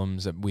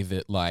problems with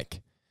it,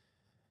 like,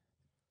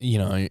 you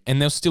know,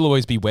 and there'll still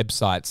always be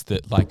websites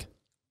that, like,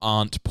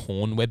 aren't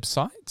porn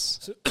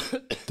websites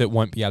that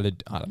won't be able to,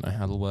 I don't know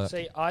how it'll work.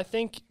 See, I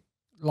think,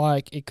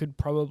 like, it could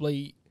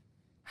probably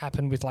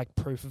happen with, like,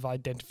 proof of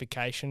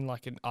identification,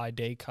 like an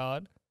ID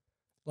card.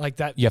 Like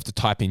that. You have to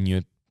type in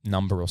your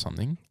number or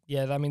something.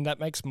 Yeah, I mean, that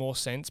makes more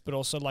sense, but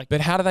also, like...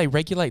 But how do they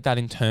regulate that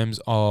in terms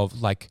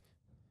of, like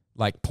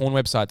porn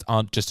websites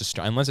aren't just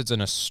Australian, unless it's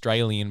an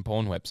Australian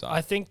porn website?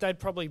 I think they'd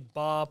probably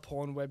bar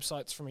porn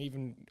websites from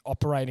even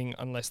operating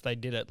unless they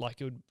did it.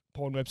 Like,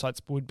 porn websites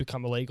would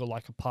become illegal,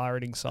 like a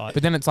pirating site.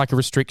 But then it's like a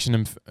restriction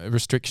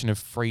of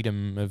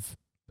freedom of...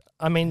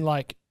 I mean,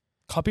 like,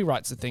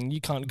 copyright's a thing.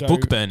 You can't go...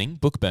 Book burning.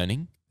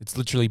 It's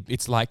literally,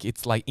 it's like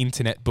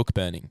internet book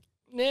burning.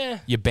 Yeah.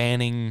 You're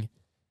banning,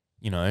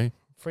 you know...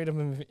 Freedom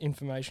of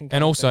information.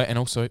 And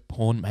also,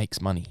 porn makes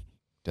money.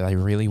 Do they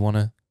really want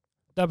to?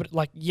 No, but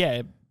like,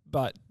 yeah,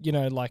 but you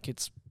know, like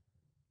it's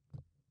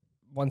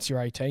once you're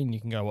 18, you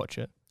can go watch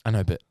it. I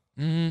know, but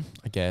I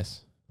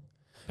guess.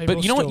 People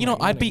But you know what? still You know,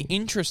 make I'd be money.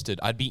 interested.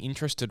 I'd be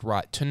interested,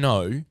 right, to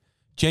know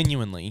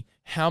genuinely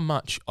how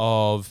much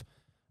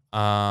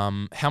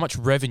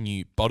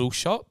revenue bottle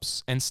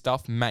shops and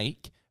stuff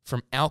make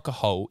from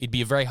alcohol. It'd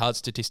be a very hard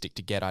statistic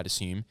to get, I'd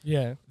assume.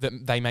 Yeah.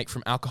 That they make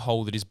from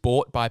alcohol that is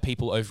bought by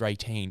people over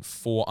 18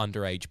 for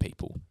underage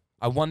people.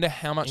 I wonder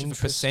how much of a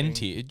Interesting.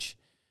 percentage,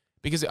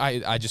 because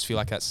I just feel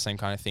like that's the same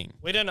kind of thing.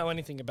 We don't know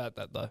anything about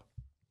that though.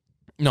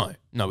 No,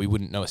 we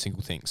wouldn't know a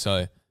single thing.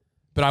 So,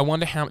 but I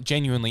wonder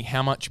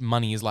how much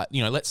money is, like,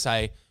 you know, let's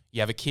say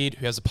you have a kid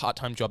who has a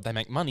part-time job, they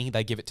make money,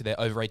 they give it to their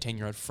over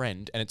 18-year-old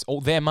friend, and it's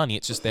all their money,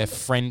 it's just their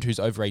friend who's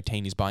over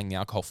 18 is buying the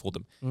alcohol for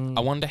them. I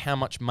wonder how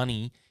much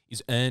money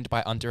is earned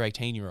by under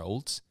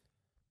 18-year-olds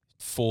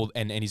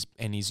and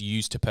is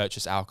used to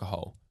purchase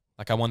alcohol.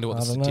 Like, I wonder what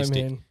the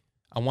statistic. Man.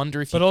 I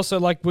wonder if. But also,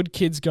 like, would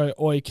kids go,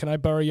 "Oi, can I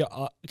borrow your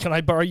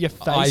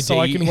face so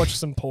I ID? can watch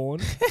some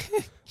porn?"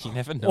 You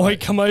never know. Oi,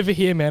 come over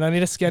here, man. I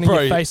need a scan of Bro.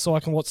 your face so I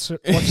can watch some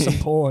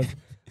porn.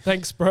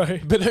 Thanks, bro.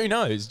 But who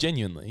knows?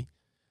 Genuinely.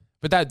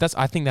 But that's.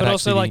 I think that. But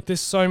actually also, like, there's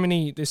so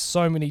many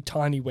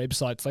tiny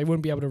websites. They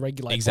wouldn't be able to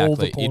regulate all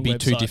the exactly. porn It'd be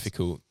too websites.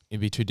 difficult.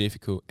 It'd be too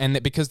difficult,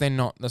 and because they're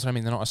not. That's what I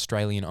mean. They're not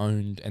Australian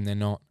owned, and they're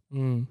not.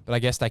 But I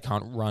guess they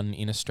can't run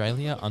in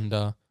Australia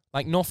under,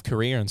 like, North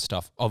Korea and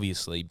stuff.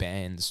 Obviously,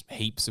 bans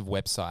heaps of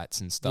websites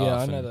and stuff. Yeah,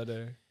 I know they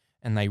do.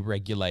 And they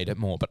regulate it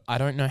more, but I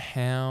don't know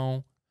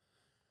how.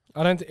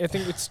 I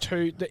think it's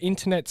too. The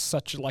internet's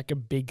such like a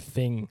big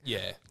thing. Yeah,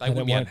 That they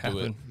wouldn't be able won't to do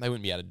it. happen. They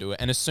wouldn't be able to do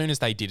it. And as soon as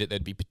they did it,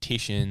 there'd be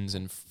petitions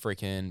and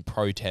freaking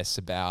protests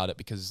about it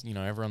because, you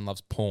know, everyone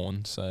loves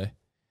porn. So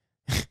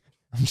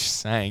I'm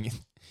just saying.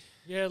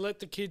 Yeah, let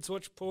the kids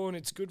watch porn.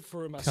 It's good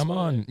for them. Come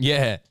on.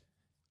 Yeah.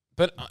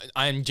 But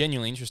I am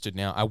genuinely interested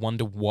now. I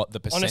wonder what the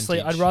percentage.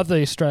 Honestly, I'd rather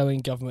the Australian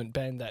government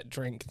ban that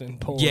drink than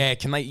porn. Yeah,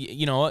 can they?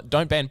 You know what?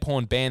 Don't ban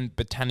porn. Ban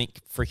botanic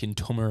freaking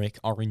turmeric,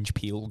 orange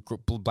peel,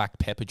 black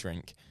pepper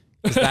drink.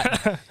 'Cause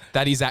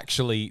that is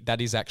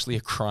actually a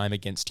crime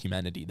against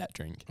humanity. That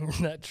drink.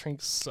 That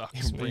drink sucks.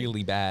 It's man.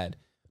 really bad.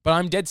 But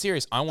I'm dead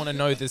serious. I want to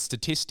know the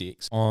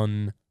statistics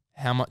on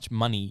how much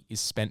money is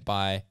spent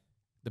by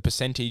the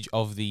percentage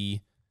of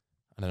the,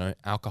 I don't know,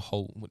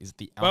 alcohol. What is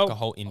the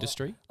alcohol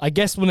industry? I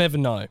guess we'll never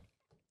know.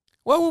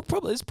 Well,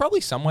 there's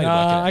probably some way to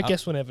work it out. I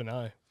guess we'll never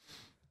know.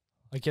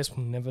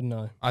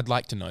 I'd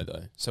like to know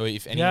though. So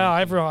if anyone,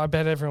 I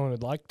bet everyone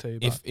would like to.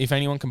 But if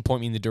anyone can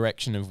point me in the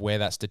direction of where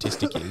that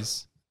statistic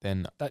is,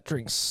 then that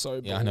drink's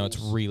so bad. yeah, I know it's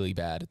really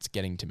bad. It's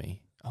getting to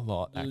me a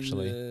lot,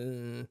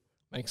 actually.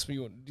 Makes me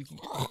want.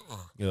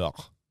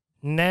 Ugh.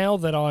 Now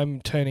that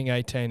I'm turning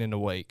 18 in a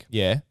week,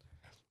 Yeah.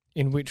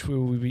 in which we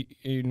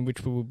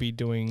will be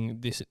doing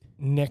this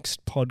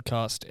next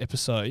podcast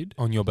episode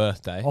On your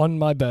birthday. on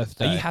my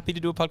birthday. Are you happy to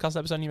do a podcast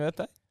episode on your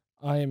birthday?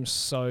 I am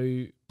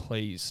so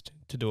pleased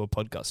to do a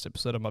podcast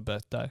episode on my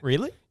birthday.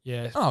 Really?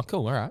 Yeah. Oh,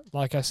 cool. All right.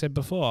 Like I said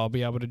before, I'll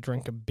be able to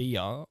drink a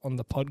beer on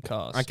the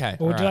podcast. Okay,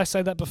 Or did alright. I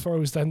say that before? It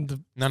was then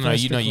the No,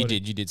 first you recording?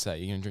 did. You did say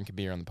you're going to drink a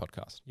beer on the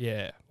podcast.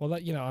 Yeah. Well,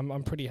 that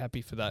I'm pretty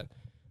happy for that.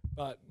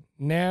 But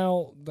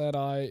now that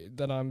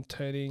I'm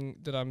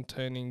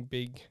turning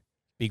big,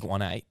 Big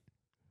 1-8.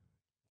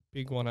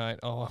 Big 1-8.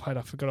 Oh, wait,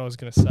 I forgot what I was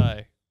going to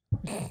say.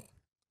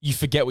 You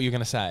forget what you're going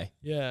to say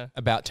Yeah.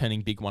 about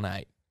turning big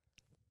 1-8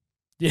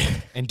 Yeah.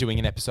 and doing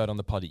an episode on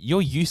the pod.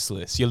 You're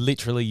useless. You're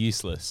literally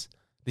useless.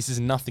 This is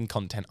nothing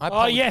content.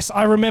 Oh, yes,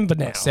 I remember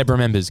now. Seb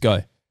remembers.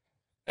 Go.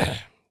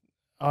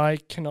 I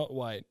cannot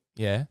wait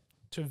Yeah.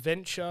 to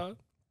venture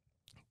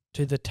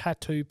to the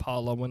tattoo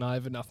parlor when I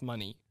have enough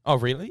money. Oh,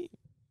 really?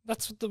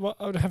 That's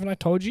haven't I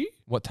told you?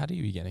 What tattoo are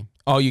you getting?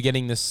 Oh, you're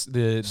getting the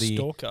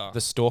Stalker.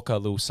 the stalker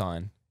little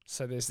sign.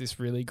 So there's this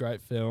really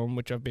great film,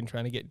 which I've been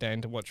trying to get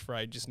Dan to watch for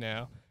ages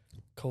now,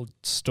 called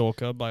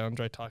Stalker by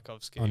Andrei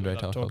Tarkovsky. Andrei I've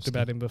talked Tarkovsky.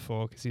 about him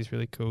before because he's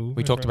really cool.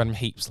 We talked about him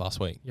heaps last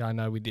week. Yeah, I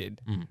know we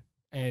did. Mm.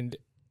 And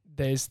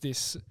there's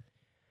this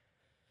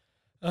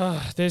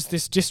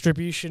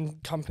distribution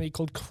company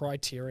called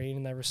Criterion,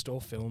 and they restore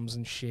films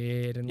and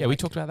shit. And Yeah, we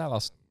talked about that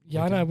last.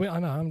 Yeah, weekend. I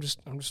know. I'm just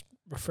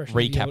refreshing.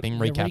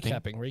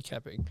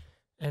 Recapping.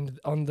 And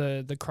on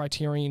the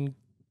Criterion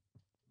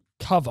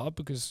cover,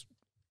 because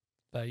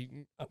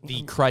they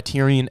The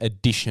Criterion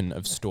edition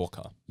of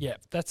Stalker. yeah,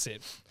 that's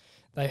it.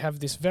 They have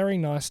this very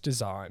nice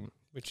design,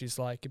 which is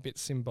like a bit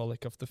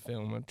symbolic of the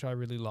film, which I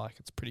really like.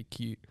 It's pretty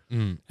cute.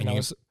 Mm.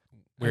 And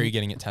Where are you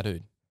getting it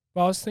tattooed?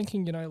 Well, I was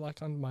thinking,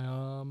 like on my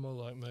arm or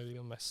like maybe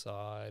on my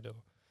side or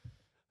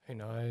who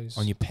knows.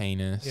 On your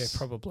penis. Yeah,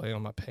 probably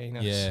on my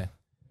penis. Yeah.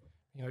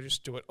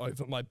 Just do it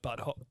over my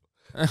butthole.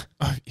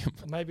 Oh,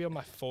 Maybe on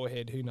my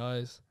forehead, who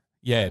knows.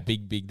 yeah,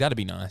 big. That'd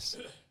be nice.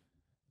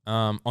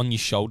 On your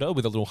shoulder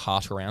with a little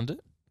heart around it.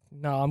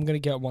 No, I'm gonna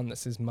get one that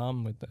says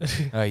 "mum" with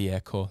it. Oh yeah,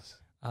 of course.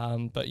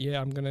 But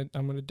yeah, I'm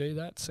gonna do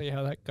that. See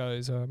how that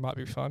goes. Might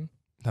be fun.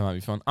 That might be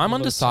fun. I'm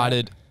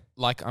undecided.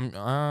 Like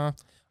I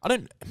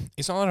don't.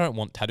 It's not that I don't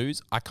want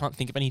tattoos. I can't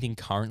think of anything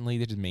currently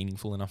that is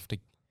meaningful enough to.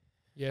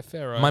 Yeah,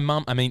 fair. Right. My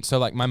mum. I mean, so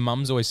like my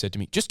mum's always said to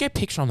me, just get a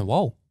picture on the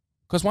wall,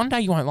 because one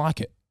day you won't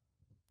like it.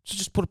 So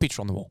just put a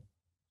picture on the wall.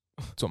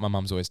 That's what my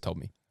mum's always told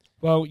me.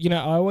 Well, I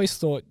always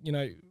thought,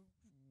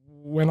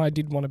 when I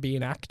did want to be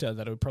an actor,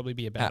 that it would probably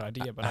be a bad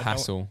idea. But a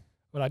hassle.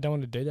 But I don't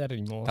want to do that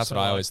anymore. That's so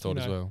what I always thought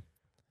as well.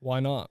 Why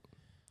not?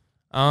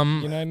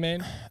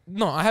 Man.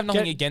 No, I have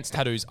nothing against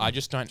tattoos. I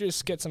just don't.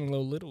 Just get something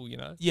little.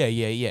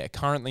 Yeah.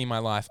 Currently in my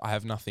life, I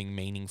have nothing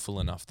meaningful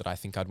enough that I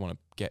think I'd want to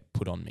get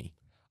put on me.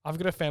 I've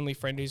got a family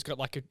friend who's got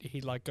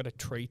got a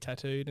tree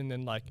tattooed, and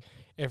then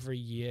every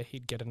year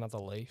he'd get another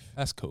leaf.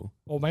 That's cool.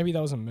 Or maybe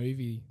that was a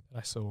movie that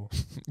I saw.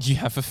 You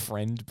have a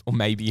friend, or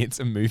maybe it's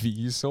a movie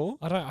you saw.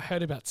 I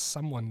heard about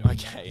someone doing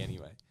that. Okay,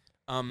 anyway.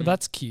 But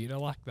that's cute. I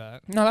like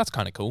that. No, that's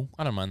kind of cool.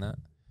 I don't mind that.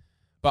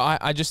 But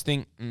I just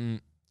think,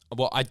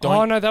 I don't.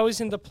 Oh no, that was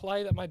in the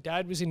play that my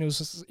dad was in. It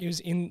was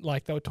in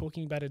they were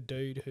talking about a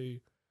dude who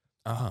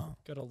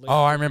got a leaf.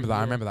 Oh, I remember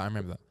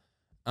that.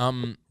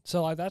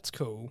 So that's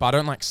cool. But I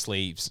don't like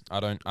sleeves. I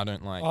don't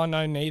like. Oh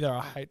no, neither.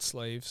 I hate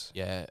sleeves.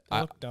 Yeah, They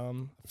look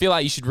dumb. feel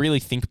like you should really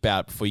think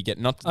about it before you get.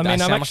 Not. I mean, I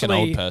sound I'm like an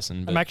old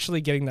person. But I'm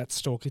actually getting that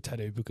stalker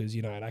tattoo because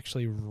it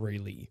actually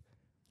really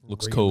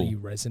looks really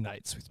cool.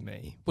 resonates with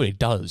me. Well, it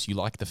does. You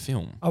like the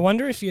film. I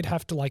wonder if you'd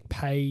have to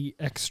pay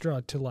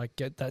extra to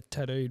get that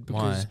tattooed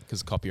because Why?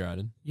 Because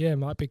copyrighted. Yeah, it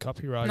might be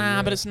copyrighted. Nah,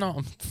 yeah. but it's not.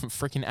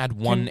 Freaking add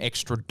one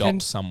extra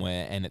dot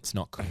somewhere and it's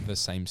not the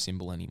same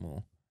symbol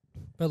anymore.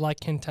 But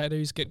can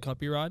tattoos get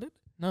copyrighted?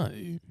 No.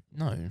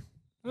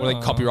 Well, they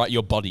copyright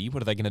your body.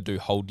 What are they going to do?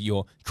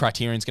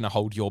 Criterion's going to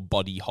hold your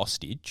body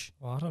hostage.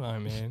 Well, I don't know,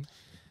 man.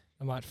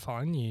 I might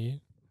fine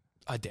you.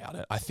 I doubt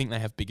it. I think they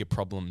have bigger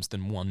problems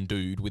than one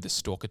dude with a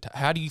stalker.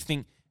 How do you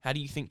think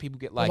people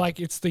get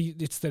it's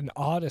the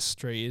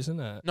artistry, isn't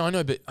it? No,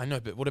 I know,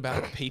 but what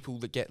about people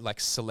that get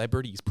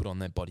celebrities put on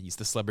their bodies?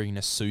 The celebrity going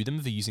to sue them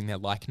for using their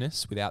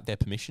likeness without their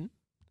permission?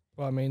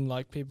 Well, I mean,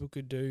 people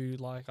could do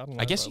I don't know.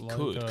 I guess you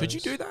could. Could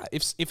you do that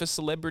if a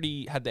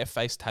celebrity had their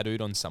face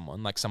tattooed on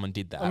someone, someone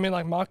did that? I mean,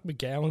 Mark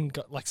McGowan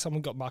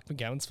someone got Mark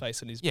McGowan's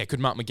face on his. Yeah, could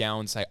Mark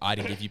McGowan say, "I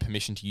didn't give you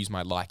permission to use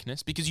my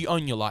likeness," because you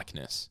own your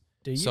likeness.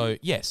 Do you? So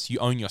yes, you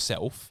own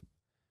yourself.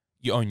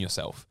 You own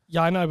yourself.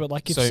 Yeah, I know, but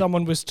if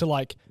someone was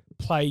to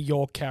play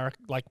your character,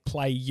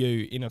 play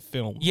you in a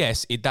film.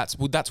 Yes, that's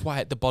why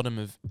at the bottom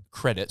of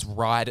credits,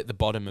 right at the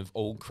bottom of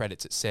all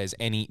credits, it says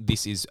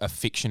this is a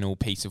fictional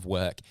piece of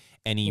work.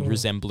 Any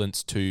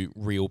resemblance to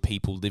real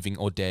people, living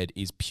or dead,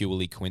 is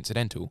purely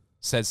coincidental.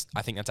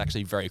 I think that's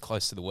actually very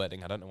close to the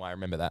wording. I don't know why I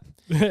remember that.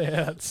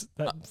 Yeah,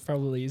 that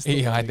probably is.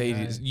 Yeah, I think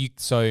it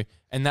is.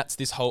 And that's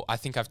this whole. I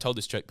think I've told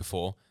this joke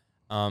before.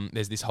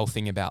 There's this whole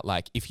thing about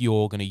if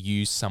you're going to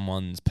use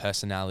someone's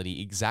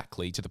personality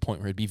exactly to the point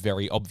where it'd be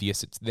very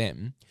obvious it's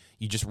them,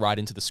 you just write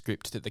into the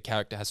script that the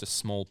character has a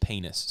small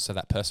penis, so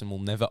that person will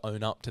never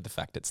own up to the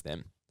fact it's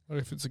them. What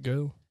if it's a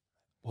girl?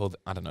 Well,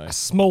 I don't know. A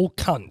small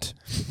cunt.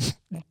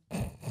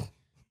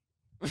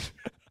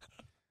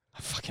 I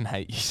fucking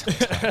hate you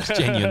sometimes,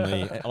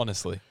 genuinely,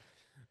 honestly.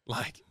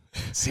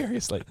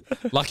 Seriously.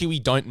 Lucky we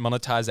don't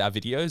monetize our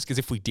videos, because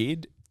if we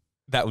did,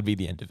 that would be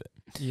the end of it.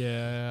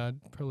 Yeah,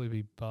 I'd probably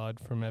be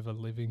barred from ever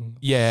living.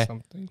 Yeah.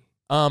 Something.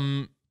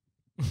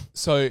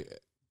 So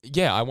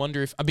yeah, I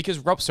wonder if because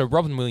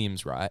Robin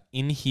Williams, right,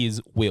 in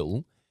his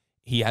will,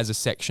 he has a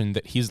section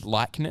that his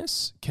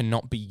likeness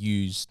cannot be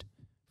used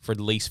for at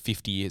least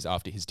 50 years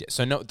after his death.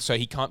 So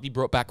he can't be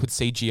brought back with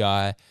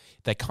CGI.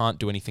 They can't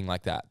do anything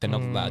like that. They're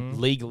not allowed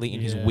legally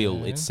in his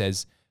will. It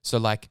says so.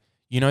 Like,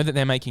 you know that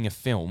they're making a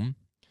film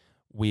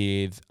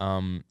with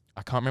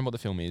I can't remember what the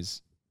film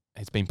is.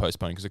 It's been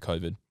postponed because of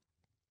COVID,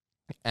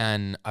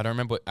 and I don't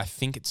remember. I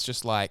think it's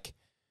just like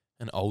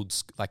an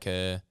like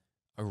a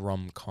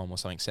rom-com or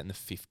something set in the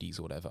 50s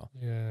or whatever.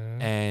 Yeah.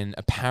 And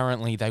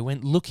apparently they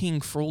went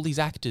looking for all these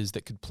actors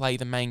that could play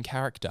the main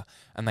character,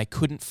 and they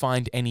couldn't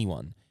find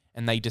anyone.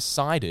 And they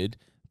decided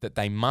that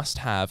they must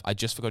have, I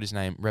just forgot his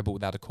name, Rebel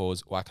Without a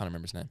Cause. Well, I can't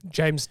remember his name.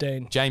 James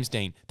Dean. James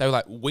Dean. They were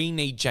like, we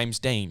need James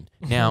Dean.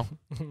 Now,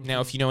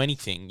 if you know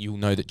anything, you'll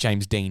know that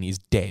James Dean is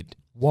dead.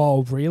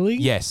 Whoa, really?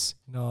 Yes.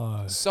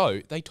 No. So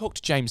they talked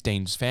to James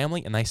Dean's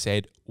family and they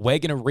said, we're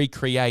going to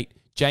recreate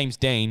James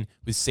Dean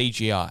with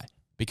CGI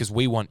because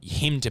we want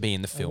him to be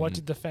in the film. And what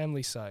did the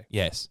family say?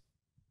 Yes.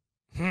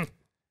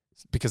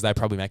 Because they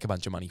probably make a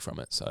bunch of money from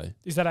it. So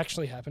is that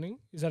actually happening?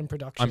 Is that in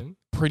production? I'm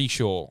pretty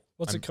sure.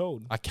 What's it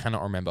called? I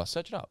cannot remember.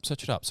 Search it up.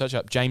 Search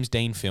up. James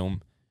Dean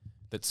film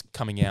that's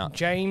coming out.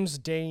 James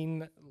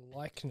Dean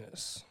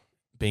likeness.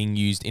 Being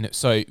used in it.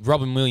 So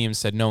Robin Williams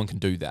said no one can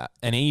do that.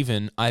 And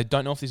even, I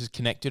don't know if this is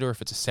connected or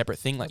if it's a separate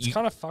thing. Like, it's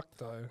kind of fucked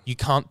though. You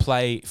can't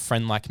play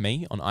Friend Like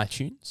Me on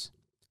iTunes.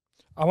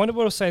 I wonder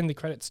what it'll say in the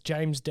credits.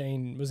 James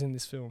Dean was in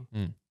this film.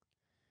 Mm.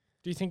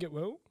 Do you think it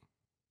will?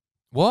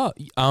 What?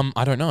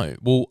 I don't know.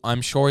 Well,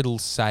 I'm sure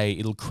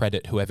it'll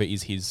credit whoever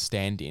is his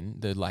stand-in,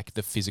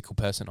 the physical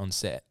person on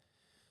set.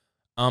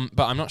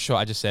 But I'm not sure.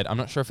 I just said I'm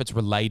not sure if it's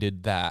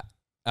related that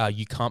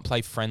you can't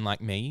play Friend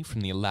Like Me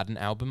from the Aladdin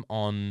album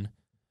on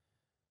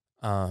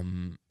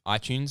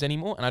iTunes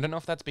anymore. And I don't know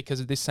if that's because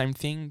of this same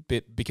thing,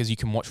 but because you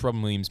can watch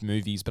Robin Williams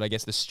movies, but I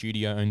guess the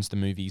studio owns the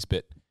movies,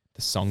 but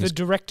the songs... The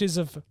directors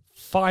of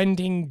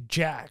Finding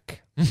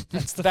Jack,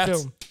 that's the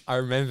film. I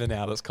remember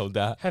now that's called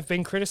that. Have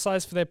been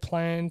criticised for their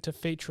plan to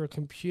feature a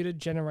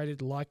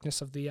computer-generated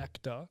likeness of the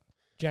actor,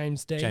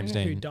 James Dean,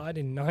 who died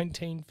in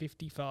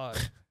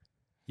 1955.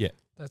 Yeah.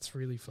 That's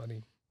really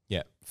funny.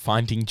 Yeah.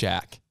 Finding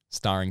Jack,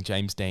 starring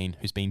James Dean,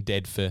 who's been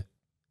dead for...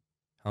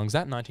 How long is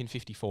that?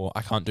 1954.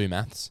 I can't do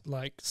maths.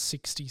 Like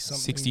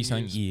 60-something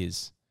 60-something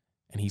years.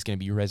 And he's going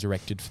to be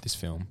resurrected for this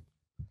film.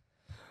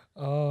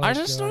 Oh, I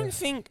just don't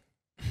think...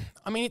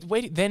 I mean,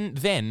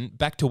 then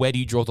back to where do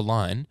you draw the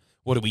line?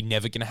 What, are we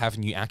never going to have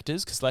new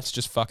actors? Because let's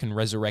just fucking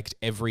resurrect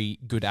every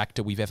good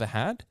actor we've ever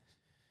had.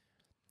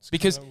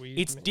 Because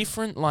it's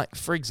different, like,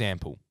 for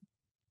example,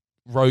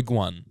 Rogue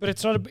One. But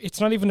it's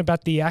not even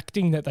about the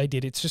acting that they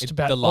did. It's just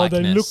about, the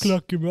likeness. They look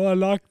like him. I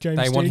like James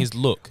Dean. They want his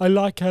look. I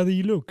like how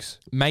he looks.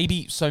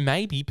 Maybe,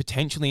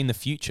 potentially in the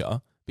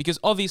future, because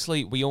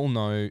obviously we all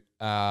know...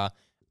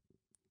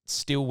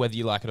 still, whether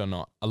you like it or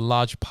not, a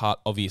large part,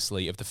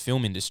 obviously, of the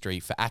film industry,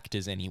 for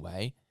actors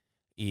anyway,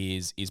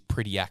 is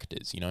pretty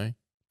actors, you know?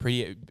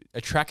 Pretty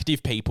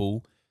attractive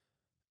people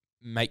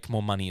make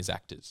more money as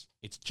actors.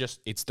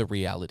 It's the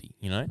reality,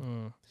 you know?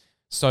 Mm.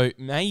 So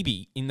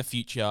maybe in the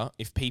future,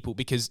 if people,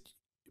 because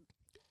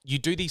you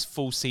do these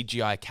full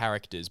CGI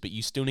characters, but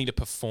you still need a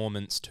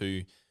performance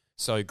to,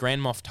 so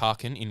Grand Moff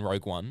Tarkin in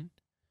Rogue One.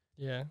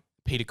 Yeah.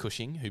 Peter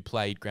Cushing, who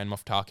played Grand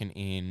Moff Tarkin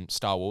in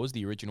Star Wars,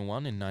 the original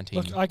one in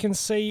 19... Look, I can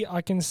see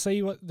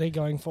what they're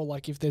going for,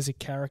 like if there's a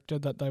character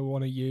that they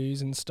want to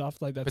use and stuff,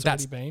 like that's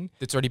already been.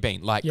 That's already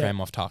been, like Grand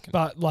Moff Tarkin.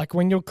 But like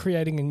when you're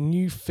creating a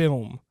new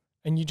film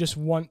and you just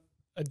want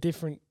a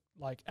different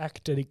like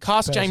actor to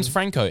cast James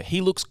Franco.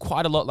 He looks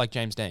quite a lot like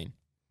James Dean.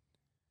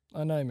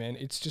 I know, man.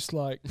 It's just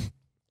like...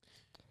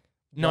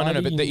 No.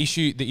 But the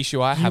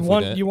issue I have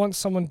with it, you want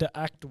someone to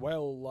act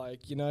well,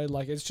 like, you know,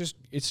 like it's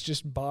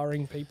just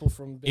barring people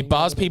from being... It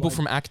bars people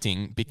from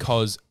acting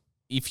because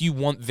if you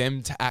want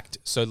them to act,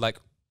 so like,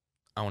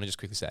 I want to just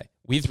quickly say,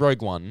 with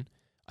Rogue One,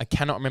 I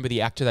cannot remember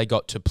the actor they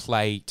got to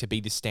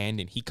be the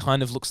stand-in. He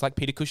kind of looks like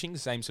Peter Cushing, the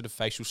same sort of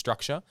facial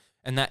structure,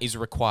 and that is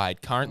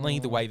required. Currently,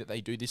 the way that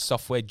they do this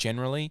software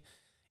generally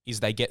is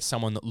they get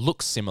someone that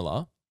looks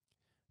similar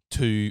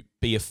to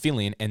be a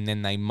fill-in, and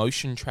then they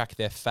motion track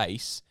their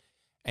face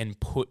and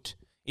put...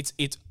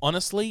 It's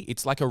honestly,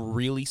 it's like a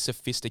really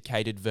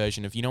sophisticated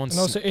version of, you know... And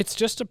also, it's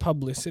just a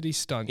publicity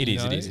stunt. It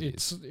is.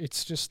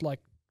 It's just like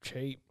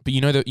cheap. But you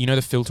know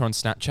the filter on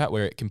Snapchat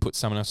where it can put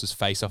someone else's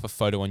face off a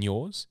photo on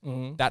yours?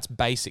 Mm. That's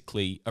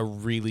basically a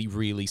really,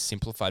 really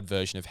simplified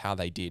version of how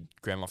they did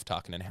Grand Moff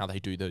Tarkin and how they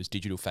do those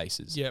digital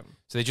faces. Yeah.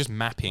 So they're just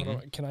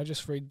mapping... Can I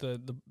just read the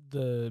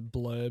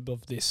blurb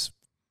of this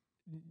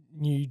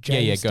new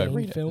James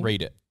Dean film?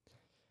 Read it.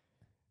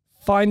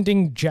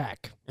 Finding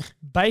Jack,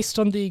 based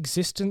on the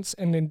existence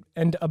and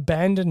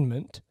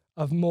abandonment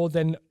of more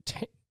than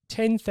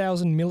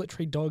 10,000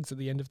 military dogs at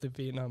the end of the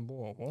Vietnam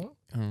War. What?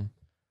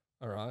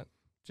 All right.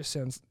 Just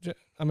sounds...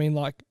 I mean,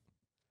 like,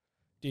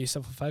 do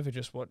yourself a favour,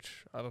 just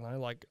watch, I don't know,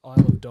 like Isle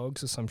of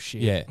Dogs or some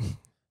shit. Yeah.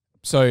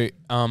 So,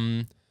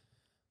 I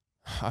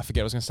forget what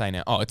I was going to say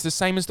now. Oh, it's the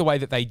same as the way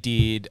that they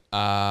did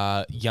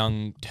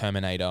Young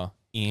Terminator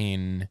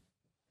in...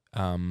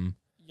 Young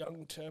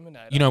Young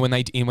Terminator. You know when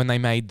they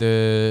made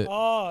the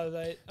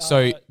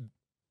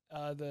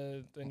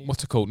the new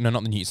what's it called? No,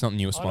 not the new. It's not the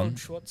newest Arnold one.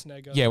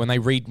 Schwarzenegger. Yeah,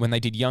 when they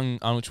did young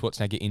Arnold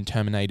Schwarzenegger in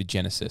Terminator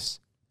Genesis,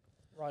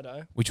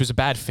 Righto. which was a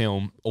bad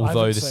film. I Although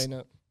haven't this, seen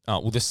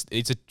it. this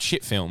it's a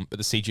shit film, but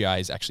the CGI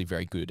is actually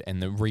very good,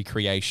 and the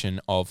recreation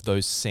of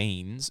those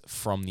scenes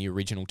from the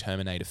original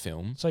Terminator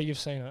film. So you've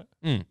seen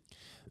it?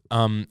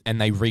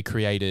 And they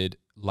recreated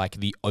like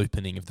the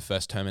opening of the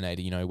first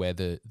Terminator. You know, where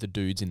the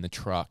dude's in the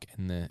truck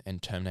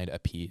and Terminator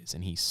appears,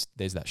 and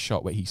there's that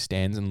shot where he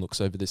stands and looks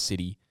over the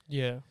city.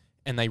 Yeah.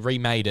 And they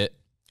remade it,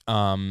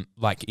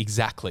 like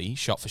exactly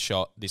shot for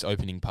shot, this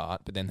opening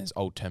part. But then there's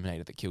old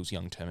Terminator that kills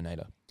young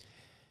Terminator.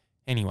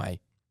 Anyway,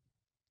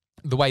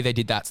 the way they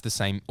did that's the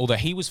same. Although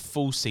he was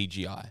full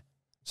CGI,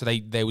 so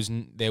there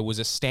was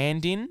a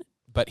stand-in,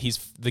 but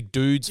the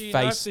dude's Do you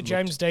face. know if the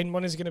James Dean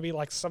one is going to be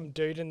like some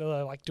dude in the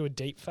like do a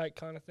deep fake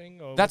kind of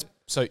thing? Or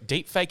So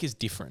deep fake is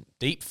different.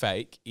 Deep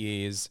fake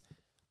is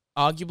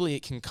arguably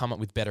it can come up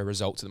with better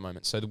results at the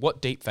moment. So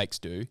what deep fakes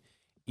do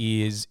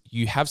is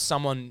you have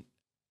someone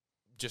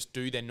just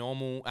do their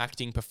normal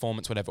acting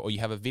performance, whatever, or you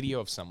have a video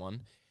of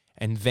someone,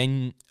 and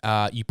then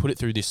you put it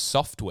through this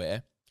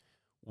software,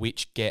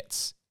 which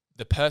gets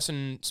the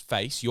person's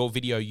face, your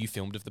video you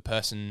filmed of the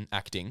person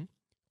acting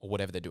or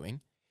whatever they're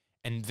doing,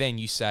 and then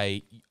you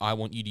say, I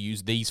want you to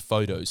use these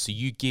photos. So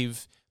you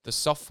give the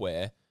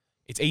software,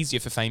 it's easier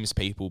for famous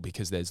people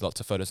because there's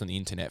lots of photos on the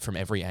internet from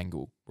every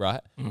angle,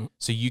 right? Mm-hmm.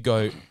 So you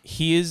go,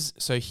 here's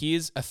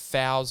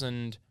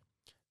 1,000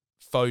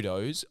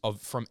 photos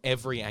from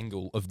every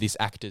angle of this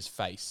actor's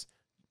face.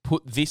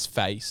 Put this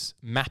face,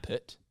 map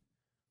it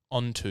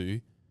onto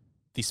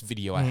this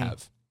video I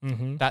have.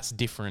 Mm-hmm. That's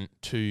different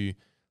to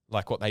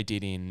like what they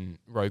did in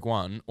Rogue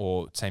One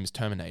or same as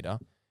Terminator.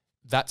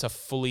 That's a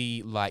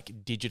fully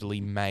like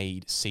digitally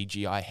made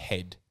CGI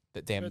head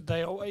that But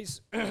they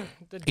always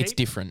it's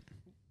different.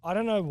 I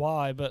don't know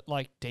why, but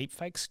like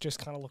deepfakes just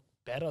kind of look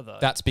better though.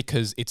 That's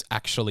because it's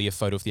actually a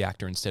photo of the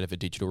actor instead of a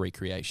digital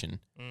recreation.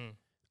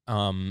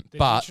 The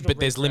But digital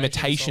there's recreations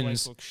limitations.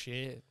 always look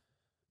shit.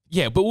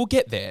 Yeah, but we'll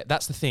get there.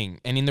 That's the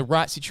thing. And in the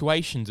right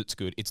situations, it's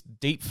good. It's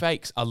deep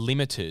fakes are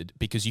limited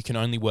because you can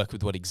only work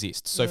with what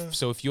exists.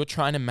 So if you're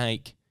trying to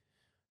make,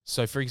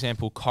 so for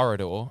example,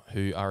 Corridor,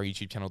 who are a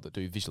YouTube channel that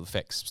do visual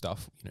effects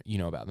stuff, you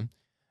know about them.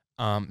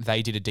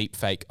 They did a deep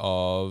fake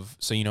of,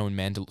 so you know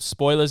in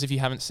spoilers if you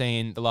haven't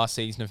seen the last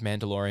season of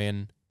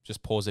Mandalorian,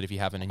 just pause it if you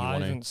haven't and you want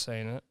to. I haven't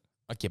seen it.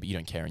 Okay, but you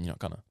don't care and you're not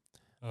gonna.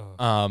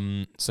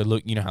 Oh. So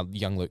Luke, you know how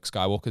young Luke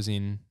Skywalker's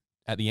in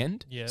at the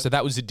end? Yeah. So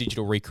that was a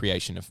digital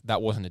recreation of,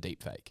 that wasn't a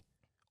deep fake.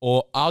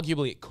 Or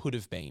arguably it could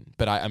have been,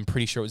 but I'm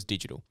pretty sure it was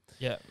digital.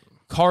 Yeah.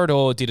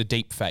 Corridor did a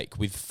deep fake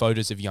with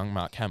photos of young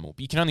Mark Hamill.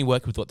 But you can only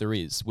work with what there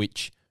is,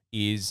 which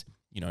is,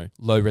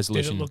 low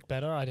resolution. Did it look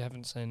better? I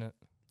haven't seen it.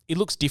 It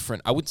looks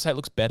different. I wouldn't say it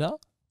looks better,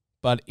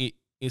 but it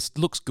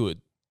looks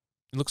good.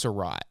 It looks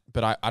alright,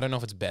 but I don't know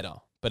if it's better.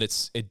 But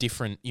it's a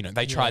different,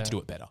 they tried to do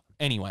it better.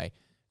 Anyway,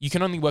 you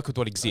can only work with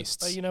what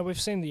exists. But we've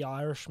seen the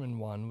Irishman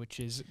one, which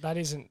is,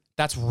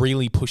 That's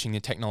really pushing the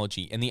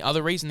technology. And the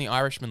other reason the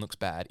Irishman looks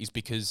bad is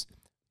because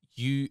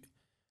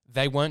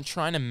they weren't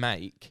trying to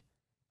make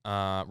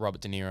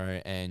Robert De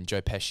Niro and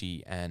Joe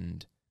Pesci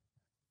and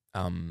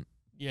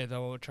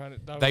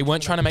they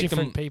weren't trying to make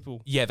different them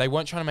people. Yeah, they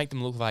weren't trying to make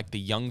them look like the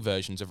young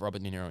versions of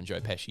Robert De Niro and Joe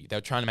Pesci. They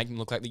were trying to make them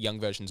look like the young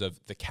versions of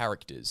the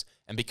characters.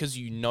 And because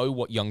you know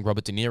what young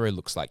Robert De Niro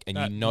looks like and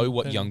you know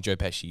what young Joe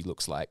Pesci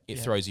looks like, it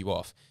throws you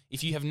off.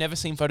 If you have never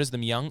seen photos of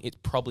them young, it's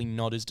probably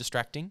not as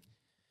distracting.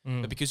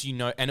 But because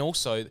and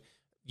also,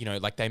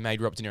 like they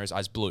made Robert De Niro's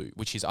eyes blue,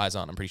 which his eyes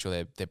aren't. I'm pretty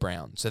sure they're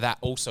brown. So that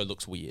also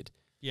looks weird.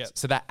 Yeah.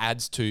 So that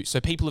adds to, so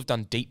people have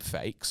done deep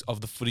fakes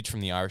of the footage from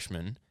The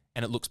Irishman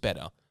and it looks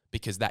better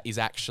because that is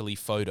actually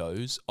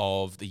photos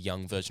of the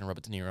young version of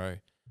Robert De Niro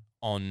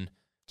on.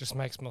 Just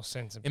makes more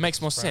sense. It makes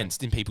more sense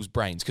in people's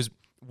brains because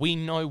we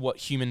know what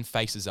human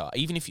faces are.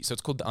 Even if so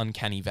it's called the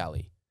uncanny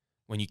valley.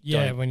 I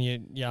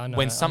know.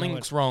 When something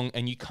looks wrong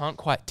and you can't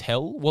quite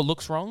tell what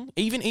looks wrong,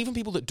 even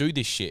people that do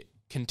this shit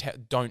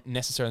don't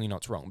necessarily know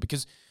it's wrong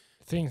because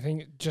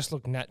thing just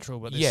look natural,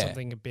 but there's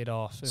something a bit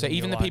off. So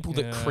even the people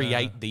that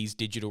create these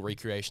digital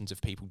recreations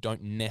of people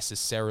don't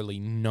necessarily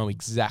know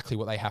exactly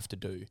what they have to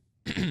do.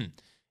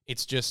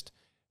 It's just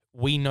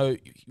we know,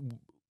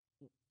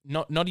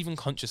 not even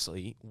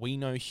consciously, we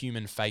know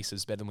human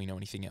faces better than we know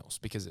anything else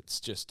because it's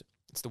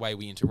the way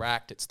we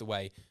interact. It's the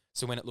way.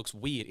 So when it looks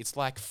weird, it's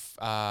like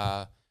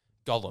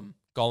Gollum.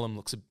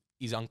 Gollum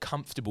is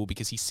uncomfortable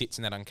because he sits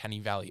in that uncanny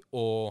valley,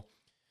 or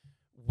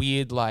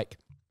weird like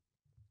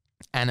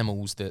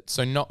animals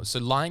so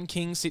Lion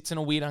King sits in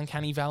a weird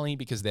uncanny valley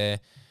because they're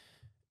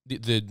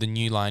the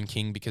new Lion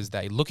King because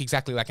they look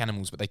exactly like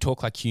animals but they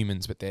talk like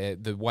humans, but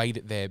the way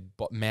that their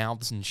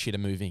mouths and shit are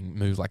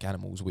move like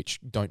animals, which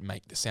don't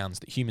make the sounds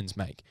that humans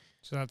make.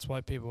 So that's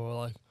why people are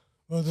like,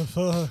 what the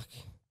fuck?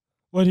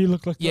 Why do you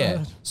look like that?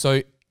 Yeah.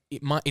 So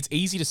it's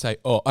easy to say,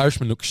 oh,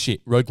 Irishman looks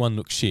shit, Rogue One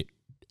looks shit,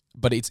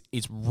 but it's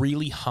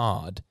really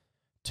hard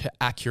to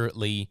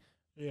accurately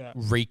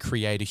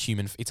recreate a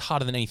human. It's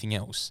harder than anything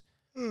else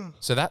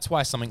So that's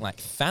why something like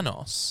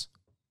Thanos,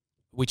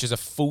 which is a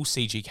full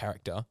CG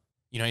character,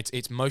 you know,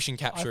 it's motion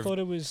capture. I thought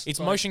it was. It's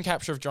motion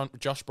capture of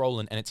Josh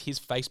Brolin, and it's his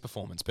face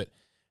performance. But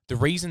the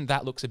reason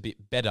that looks a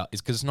bit better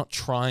is because it's not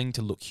trying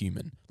to look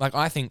human. Like,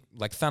 I think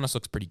like Thanos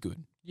looks pretty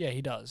good. Yeah,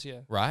 he does.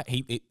 Yeah. Right?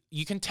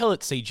 You can tell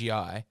it's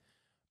CGI,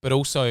 but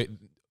also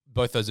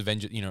both those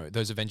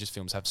Avengers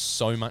films have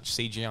so much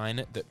CGI in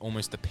it that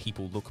almost the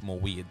people look more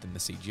weird than the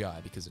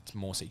CGI because it's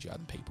more CGI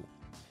than people.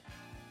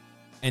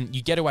 And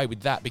you get away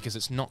with that because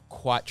it's not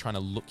quite trying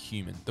to look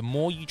human. The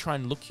more you try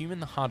and look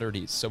human, the harder it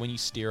is. So when you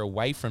steer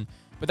away from...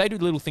 But they do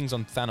little things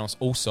on Thanos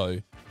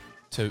also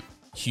to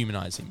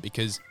humanize him,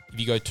 because if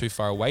you go too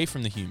far away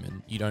from the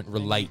human, you don't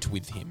relate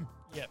with him.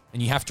 Yep.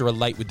 And you have to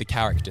relate with the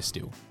character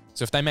still.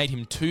 So if they made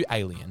him too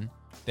alien,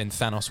 then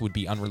Thanos would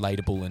be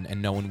unrelatable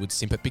and no one would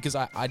sympathize. Because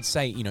I'd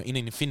say, you know, in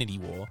an Infinity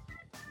War,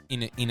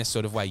 in a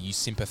sort of way, you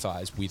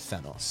sympathize with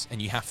Thanos. And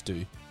you have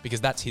to,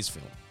 because that's his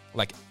film.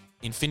 Like...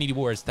 Infinity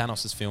War is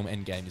Thanos' film,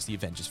 Endgame is the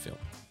Avengers film.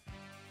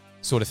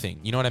 Sort of thing.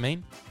 You know what I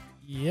mean?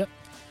 Yep.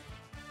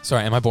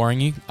 Sorry, am I boring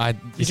you? You're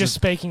just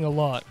speaking a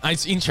lot.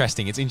 It's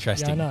interesting.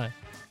 Yeah, I know.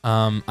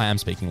 I am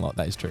speaking a lot.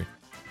 That is true.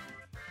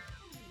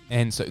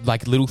 And so,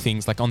 like, little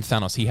things, like on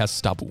Thanos, he has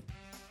stubble.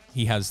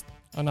 He has...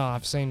 I know,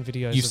 I've seen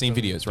videos. You've seen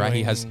videos, right?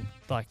 He has...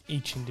 like,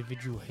 each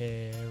individual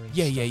hair and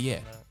Yeah.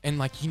 Like and,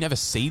 like, you never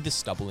see the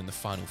stubble in the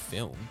final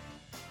film.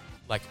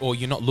 Like, or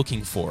you're not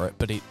looking for it,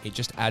 but it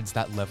just adds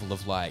that level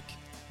of, like...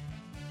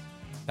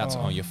 That's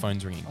your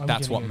phone's ringing.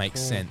 That's what makes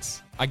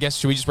sense. I guess,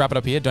 should we just wrap it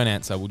up here? Don't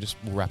answer. We'll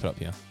wrap it up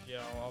here. Yeah,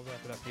 I'll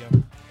wrap it up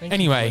here.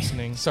 Anyway,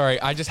 sorry,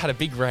 I just had a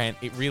big rant.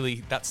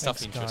 That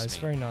stuff interests guys.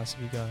 me. Very nice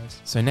of you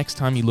guys. So next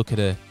time you look at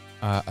a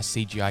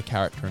CGI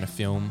character in a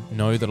film,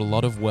 know that a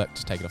lot of work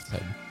to take it off the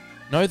table.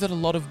 Know that a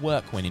lot of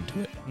work went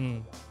into it.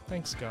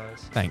 Thanks, guys.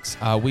 Thanks.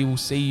 We will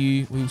see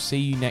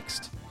you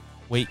next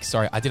week.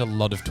 Sorry, I did a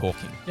lot of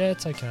talking. Yeah,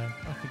 it's okay.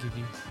 I forgive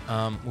you.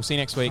 We'll see you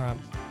next week. Right.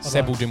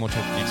 Seb will do more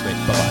talking next week.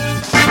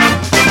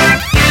 Bye-bye.